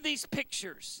see these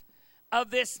pictures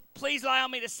of this, please allow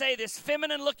me to say this,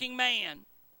 feminine-looking man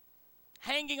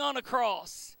hanging on a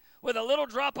cross with a little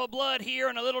drop of blood here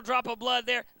and a little drop of blood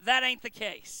there, that ain't the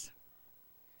case.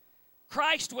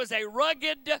 Christ was a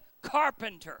rugged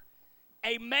carpenter,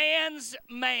 a man's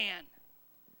man,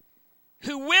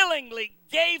 who willingly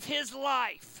gave his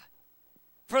life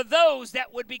for those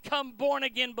that would become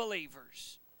born-again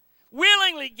believers.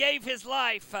 Willingly gave his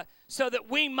life so that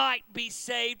we might be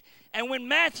saved. And when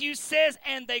Matthew says,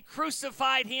 and they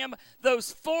crucified him,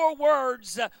 those 4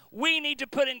 words we need to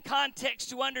put in context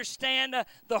to understand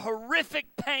the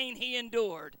horrific pain he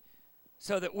endured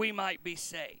so that we might be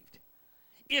saved.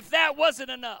 If that wasn't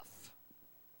enough,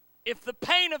 if the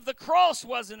pain of the cross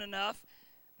wasn't enough,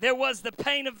 there was the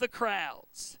pain of the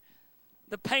crowds.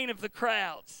 The pain of the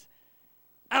crowds.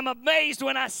 I'm amazed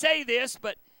when I say this,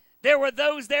 but there were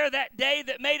those there that day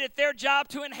that made it their job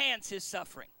to enhance his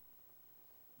suffering.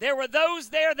 There were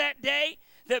those there that day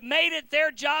that made it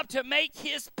their job to make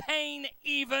his pain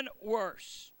even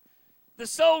worse. The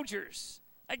soldiers,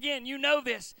 again, you know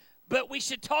this, but we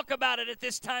should talk about it at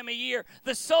this time of year.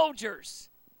 The soldiers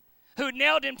who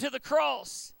nailed him to the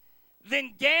cross,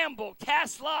 then gamble,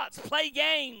 cast lots, play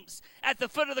games at the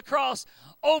foot of the cross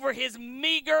over his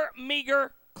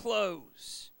meager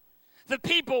clothes. The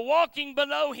people walking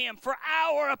below him for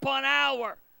hour upon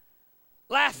hour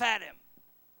laugh at him.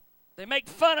 They make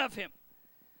fun of him.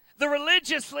 The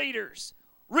religious leaders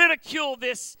ridicule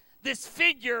this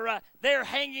figure there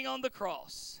hanging on the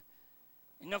cross.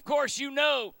 And of course, you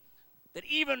know that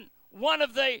even one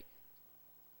of the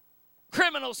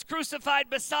criminals crucified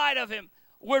beside of him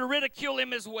would ridicule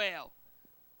him as well,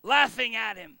 laughing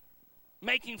at him,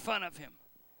 making fun of him.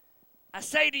 I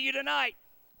say to you tonight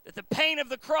that the pain of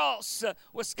the cross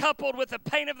was coupled with the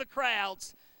pain of the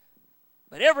crowds.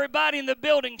 But everybody in the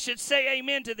building should say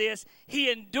amen to this. He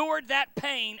endured that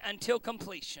pain until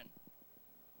completion.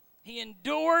 He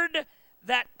endured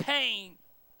that pain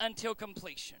until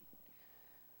completion.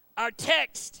 Our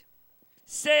text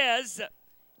says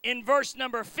in verse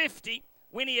number 50,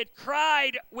 when he had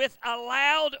cried with a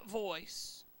loud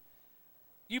voice,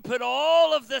 you put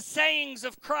all of the sayings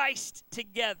of Christ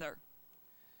together.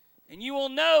 And you will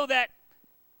know that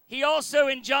he also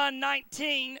in John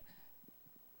 19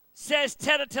 says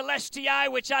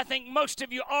tetelestai, which I think most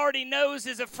of you already knows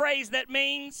is a phrase that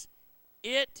means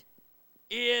it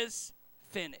is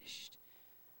finished.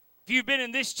 If you've been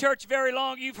in this church very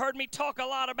long, you've heard me talk a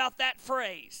lot about that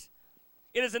phrase.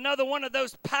 It is another one of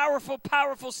those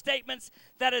powerful statements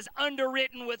that is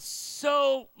underwritten with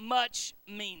so much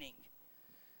meaning.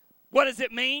 What does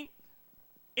it mean?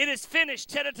 It is finished.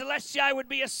 Tetelestai would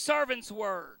be a servant's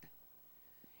word.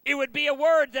 It would be a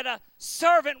word that a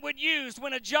servant would use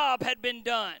when a job had been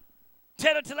done.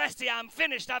 Tetelestai, I'm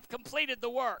finished. I've completed the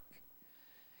work.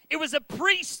 It was a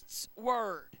priest's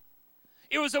word.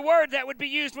 It was a word that would be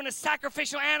used when a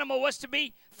sacrificial animal was to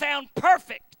be found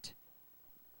perfect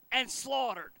and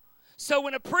slaughtered. So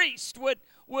when a priest would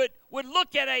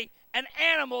look at an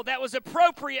animal that was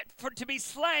appropriate to be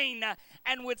slain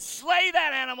and would slay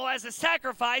that animal as a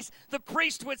sacrifice, the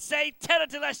priest would say,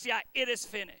 tetelestai, it is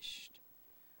finished.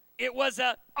 It was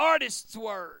an artist's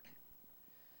word.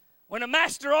 When a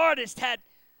master artist had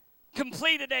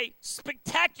completed a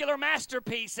spectacular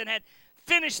masterpiece and had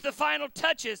finished the final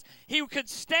touches, he could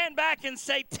stand back and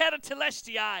say,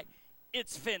 tetelestai,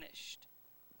 it's finished.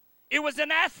 It was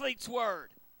an athlete's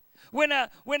word. When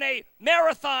a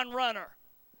marathon runner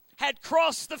had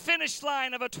crossed the finish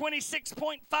line of a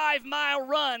 26.5-mile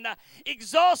run,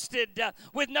 exhausted,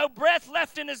 with no breath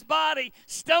left in his body,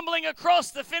 stumbling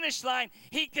across the finish line,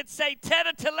 he could say,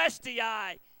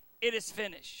 tetelestai, it is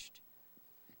finished.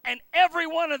 And every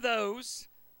one of those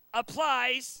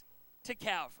applies to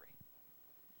Calvary.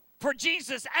 For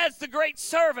Jesus, as the great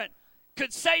servant,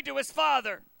 could say to his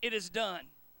Father, it is done.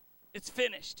 It's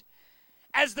finished.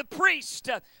 As the priest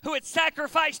who had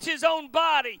sacrificed his own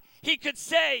body, he could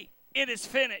say, it is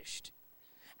finished.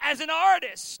 As an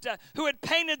artist who had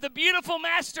painted the beautiful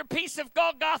masterpiece of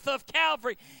Golgotha of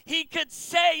Calvary, he could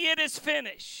say, it is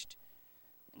finished.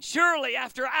 And surely,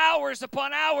 after hours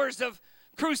upon hours of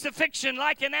crucifixion,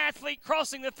 like an athlete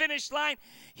crossing the finish line,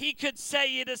 he could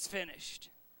say, it is finished.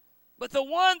 But the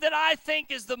one that I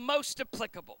think is the most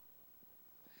applicable,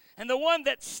 and the one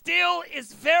that still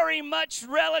is very much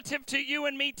relative to you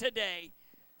and me today,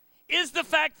 is the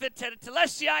fact that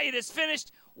tetelestai, it is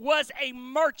finished, was a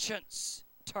merchant's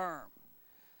term.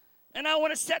 And I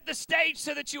want to set the stage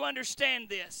so that you understand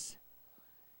this.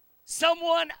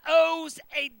 Someone owes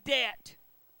a debt.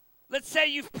 Let's say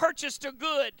you've purchased a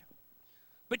good,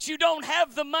 but you don't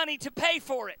have the money to pay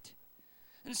for it.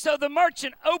 And so the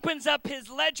merchant opens up his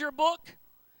ledger book,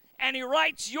 and he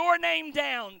writes your name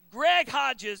down. Greg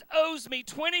Hodges owes me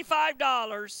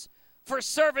 $25 for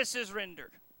services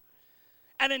rendered.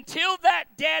 And until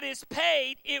that debt is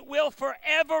paid, it will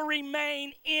forever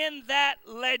remain in that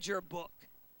ledger book.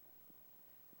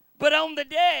 But on the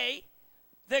day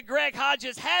that Greg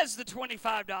Hodges has the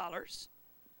 $25,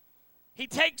 he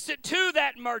takes it to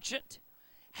that merchant,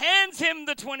 hands him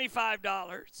the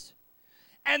 $25,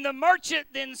 and the merchant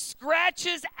then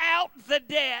scratches out the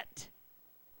debt,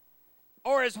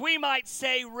 or as we might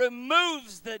say,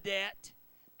 removes the debt,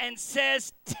 and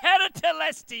says,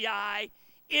 tetelestai,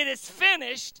 it is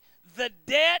finished, the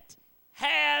debt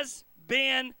has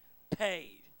been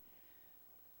paid.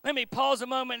 Let me pause a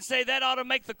moment and say that ought to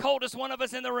make the coldest one of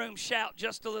us in the room shout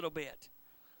just a little bit.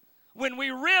 When we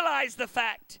realize the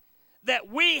fact that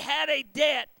we had a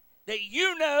debt that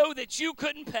you know that you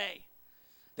couldn't pay.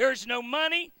 There's no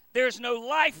money. There's no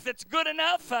life that's good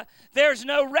enough. There's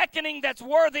no reckoning that's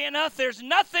worthy enough. There's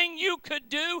nothing you could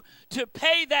do to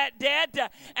pay that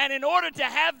debt. And in order to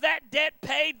have that debt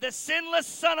paid, the sinless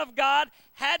Son of God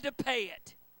had to pay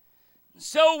it.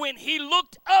 So when he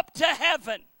looked up to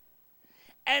heaven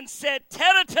and said,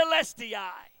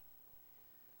 Tetelestai.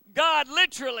 God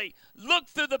literally looked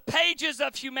through the pages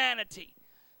of humanity,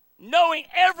 knowing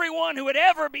everyone who would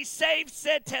ever be saved,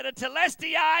 said,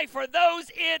 Tetelestai, for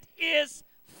those it is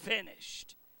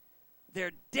finished.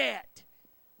 Their debt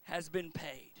has been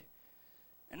paid.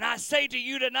 And I say to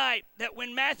you tonight that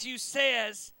when Matthew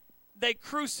says they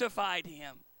crucified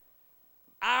him,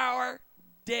 our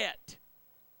debt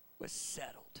was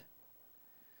settled.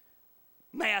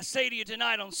 May I say to you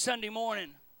tonight on Sunday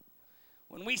morning,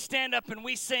 when we stand up and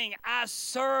we sing, I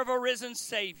serve a risen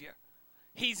Savior,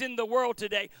 He's in the world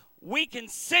today, we can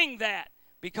sing that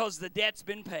because the debt's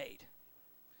been paid.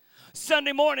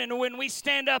 Sunday morning when we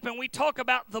stand up and we talk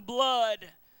about the blood,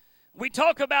 we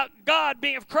talk about God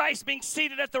being of Christ being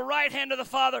seated at the right hand of the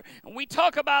Father, and we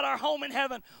talk about our home in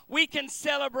heaven, we can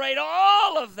celebrate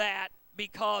all of that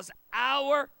because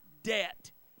our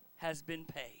debt has been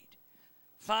paid.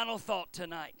 Final thought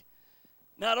tonight.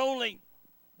 Not only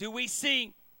do we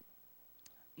see,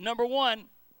 number one,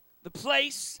 the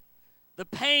place, the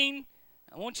pain,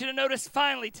 I want you to notice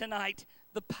finally tonight,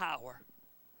 the power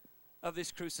of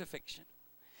this crucifixion.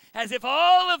 As if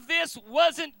all of this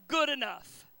wasn't good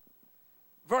enough,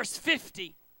 verse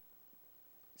 50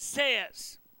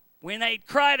 says, when they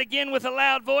cried again with a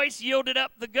loud voice, yielded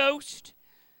up the ghost.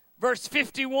 Verse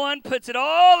 51 puts it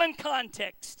all in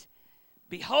context.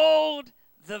 Behold,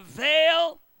 the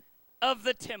veil of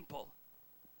the temple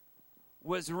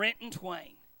was rent in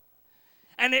twain.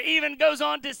 And it even goes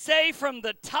on to say from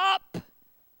the top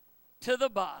to the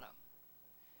bottom.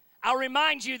 I'll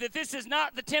remind you that this is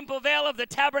not the temple veil of the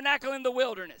tabernacle in the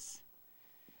wilderness.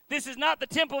 This is not the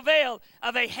temple veil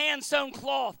of a hand-sewn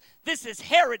cloth. This is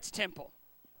Herod's temple.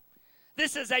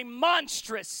 This is a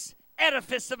monstrous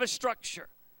edifice of a structure.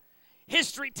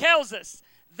 History tells us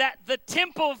that the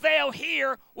temple veil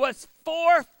here was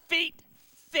 4 feet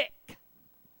thick.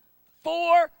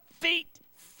 4 feet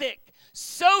thick.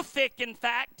 So thick, in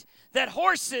fact, that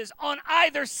horses on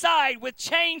either side with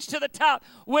chains to the top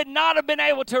would not have been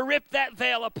able to rip that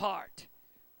veil apart.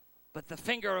 But the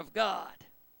finger of God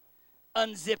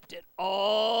unzipped it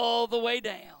all the way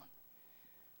down.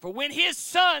 For when his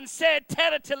son said,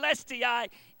 Tetelestai,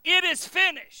 it is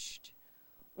finished,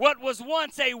 what was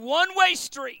once a one-way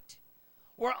street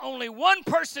where only one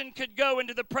person could go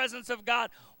into the presence of God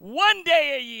one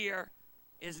day a year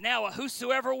is now a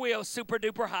whosoever will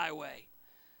super-duper highway.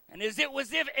 And it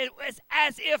was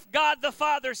as if God the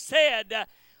Father said,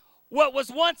 what was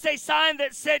once a sign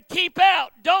that said, keep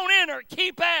out, don't enter,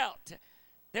 keep out.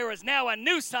 There is now a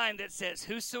new sign that says,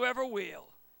 whosoever will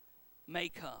may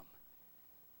come.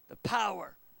 The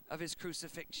power of his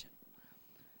crucifixion.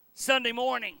 Sunday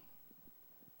morning,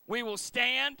 we will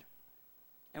stand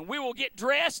and we will get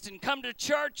dressed and come to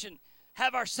church and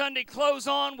have our Sunday clothes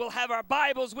on. We'll have our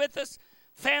Bibles with us,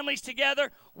 families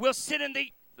together. We'll sit in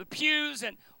the pews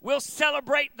and we'll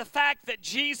celebrate the fact that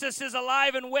Jesus is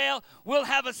alive and well. We'll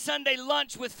have a Sunday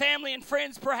lunch with family and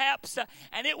friends perhaps,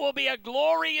 and it will be a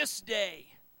glorious day.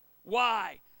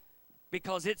 Why?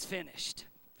 Because it's finished.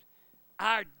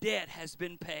 Our debt has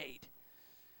been paid.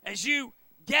 As you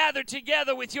gather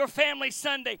together with your family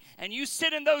Sunday and you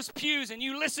sit in those pews and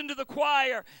you listen to the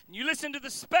choir and you listen to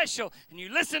the special and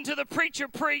you listen to the preacher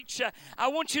preach, I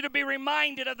want you to be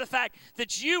reminded of the fact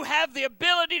that you have the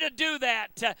ability to do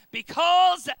that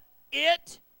because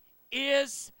it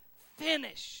is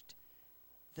finished.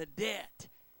 The debt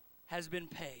has been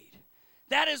paid.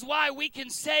 That is why we can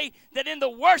say that in the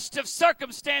worst of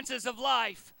circumstances of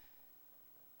life,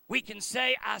 we can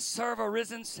say, I serve a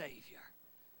risen Savior.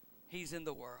 He's in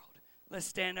the world. Let's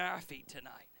stand on our feet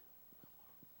tonight.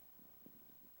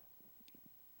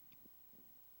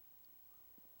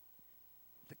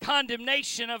 The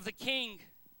condemnation of the king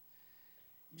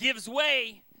gives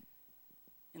way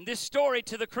in this story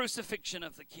to the crucifixion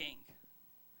of the king.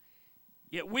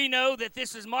 Yet we know that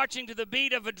this is marching to the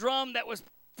beat of a drum that was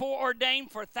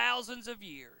foreordained for thousands of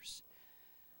years.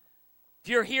 If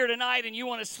you're here tonight and you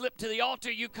want to slip to the altar,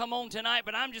 you come on tonight,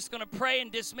 but I'm just going to pray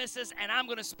and dismiss us, and I'm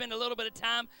going to spend a little bit of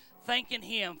time thanking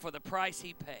him for the price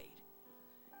he paid.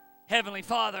 Heavenly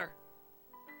Father,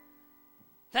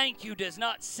 thank you does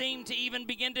not seem to even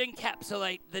begin to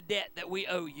encapsulate the debt that we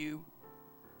owe you.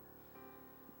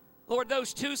 Lord,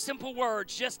 those two simple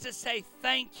words, just to say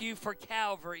thank you for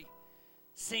Calvary,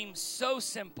 seem so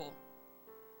simple.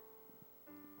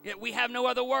 Yet we have no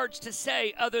other words to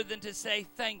say other than to say,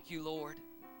 thank you, Lord.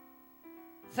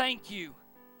 Thank you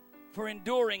for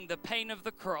enduring the pain of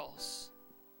the cross.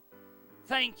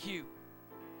 Thank you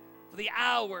for the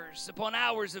hours upon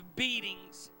hours of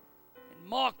beatings and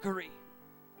mockery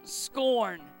and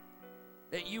scorn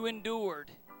that you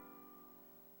endured.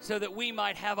 so that we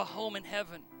might have a home in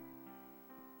heaven.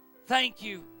 Thank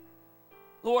you,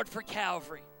 Lord, for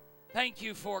Calvary. Thank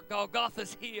you for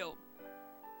Golgotha's hill.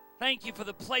 Thank you for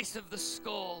the place of the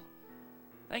skull.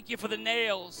 Thank you for the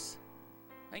nails.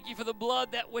 Thank you for the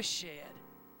blood that was shed.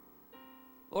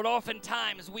 Lord,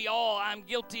 oftentimes I'm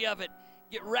guilty of it,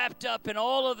 get wrapped up in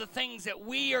all of the things that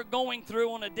we are going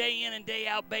through on a day in and day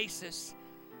out basis.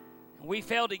 And we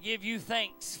fail to give you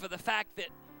thanks for the fact that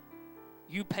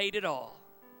you paid it all.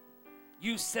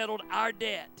 You settled our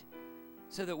debt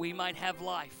so that we might have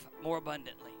life more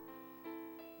abundantly.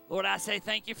 Lord, I say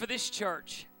thank you for this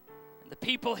church and the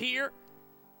people here.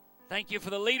 Thank you for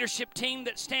the leadership team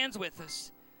that stands with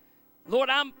us. Lord,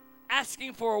 I'm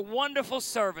asking for a wonderful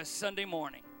service Sunday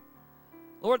morning.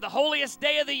 Lord, the holiest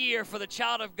day of the year for the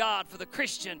child of God, for the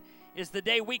Christian, is the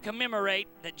day we commemorate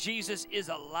that Jesus is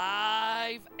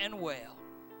alive and well.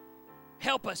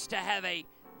 Help us to have a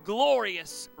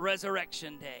glorious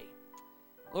resurrection day.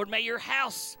 Lord, may your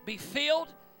house be filled.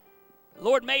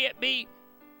 Lord, may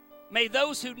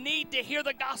those who need to hear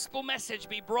the gospel message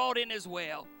be brought in as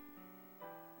well.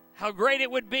 How great it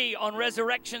would be on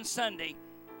Resurrection Sunday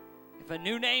if a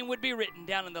new name would be written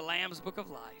down in the Lamb's Book of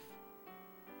Life.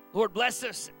 Lord, bless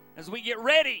us as we get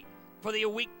ready for the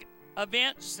week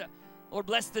events. Lord,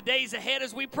 bless the days ahead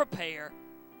as we prepare.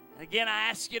 And again, I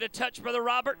ask you to touch Brother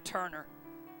Robert Turner.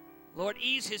 Lord,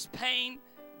 ease his pain.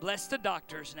 Bless the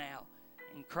doctors now.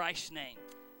 In Christ's name,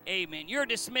 amen. You're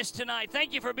dismissed tonight.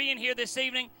 Thank you for being here this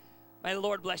evening. May the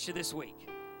Lord bless you this week.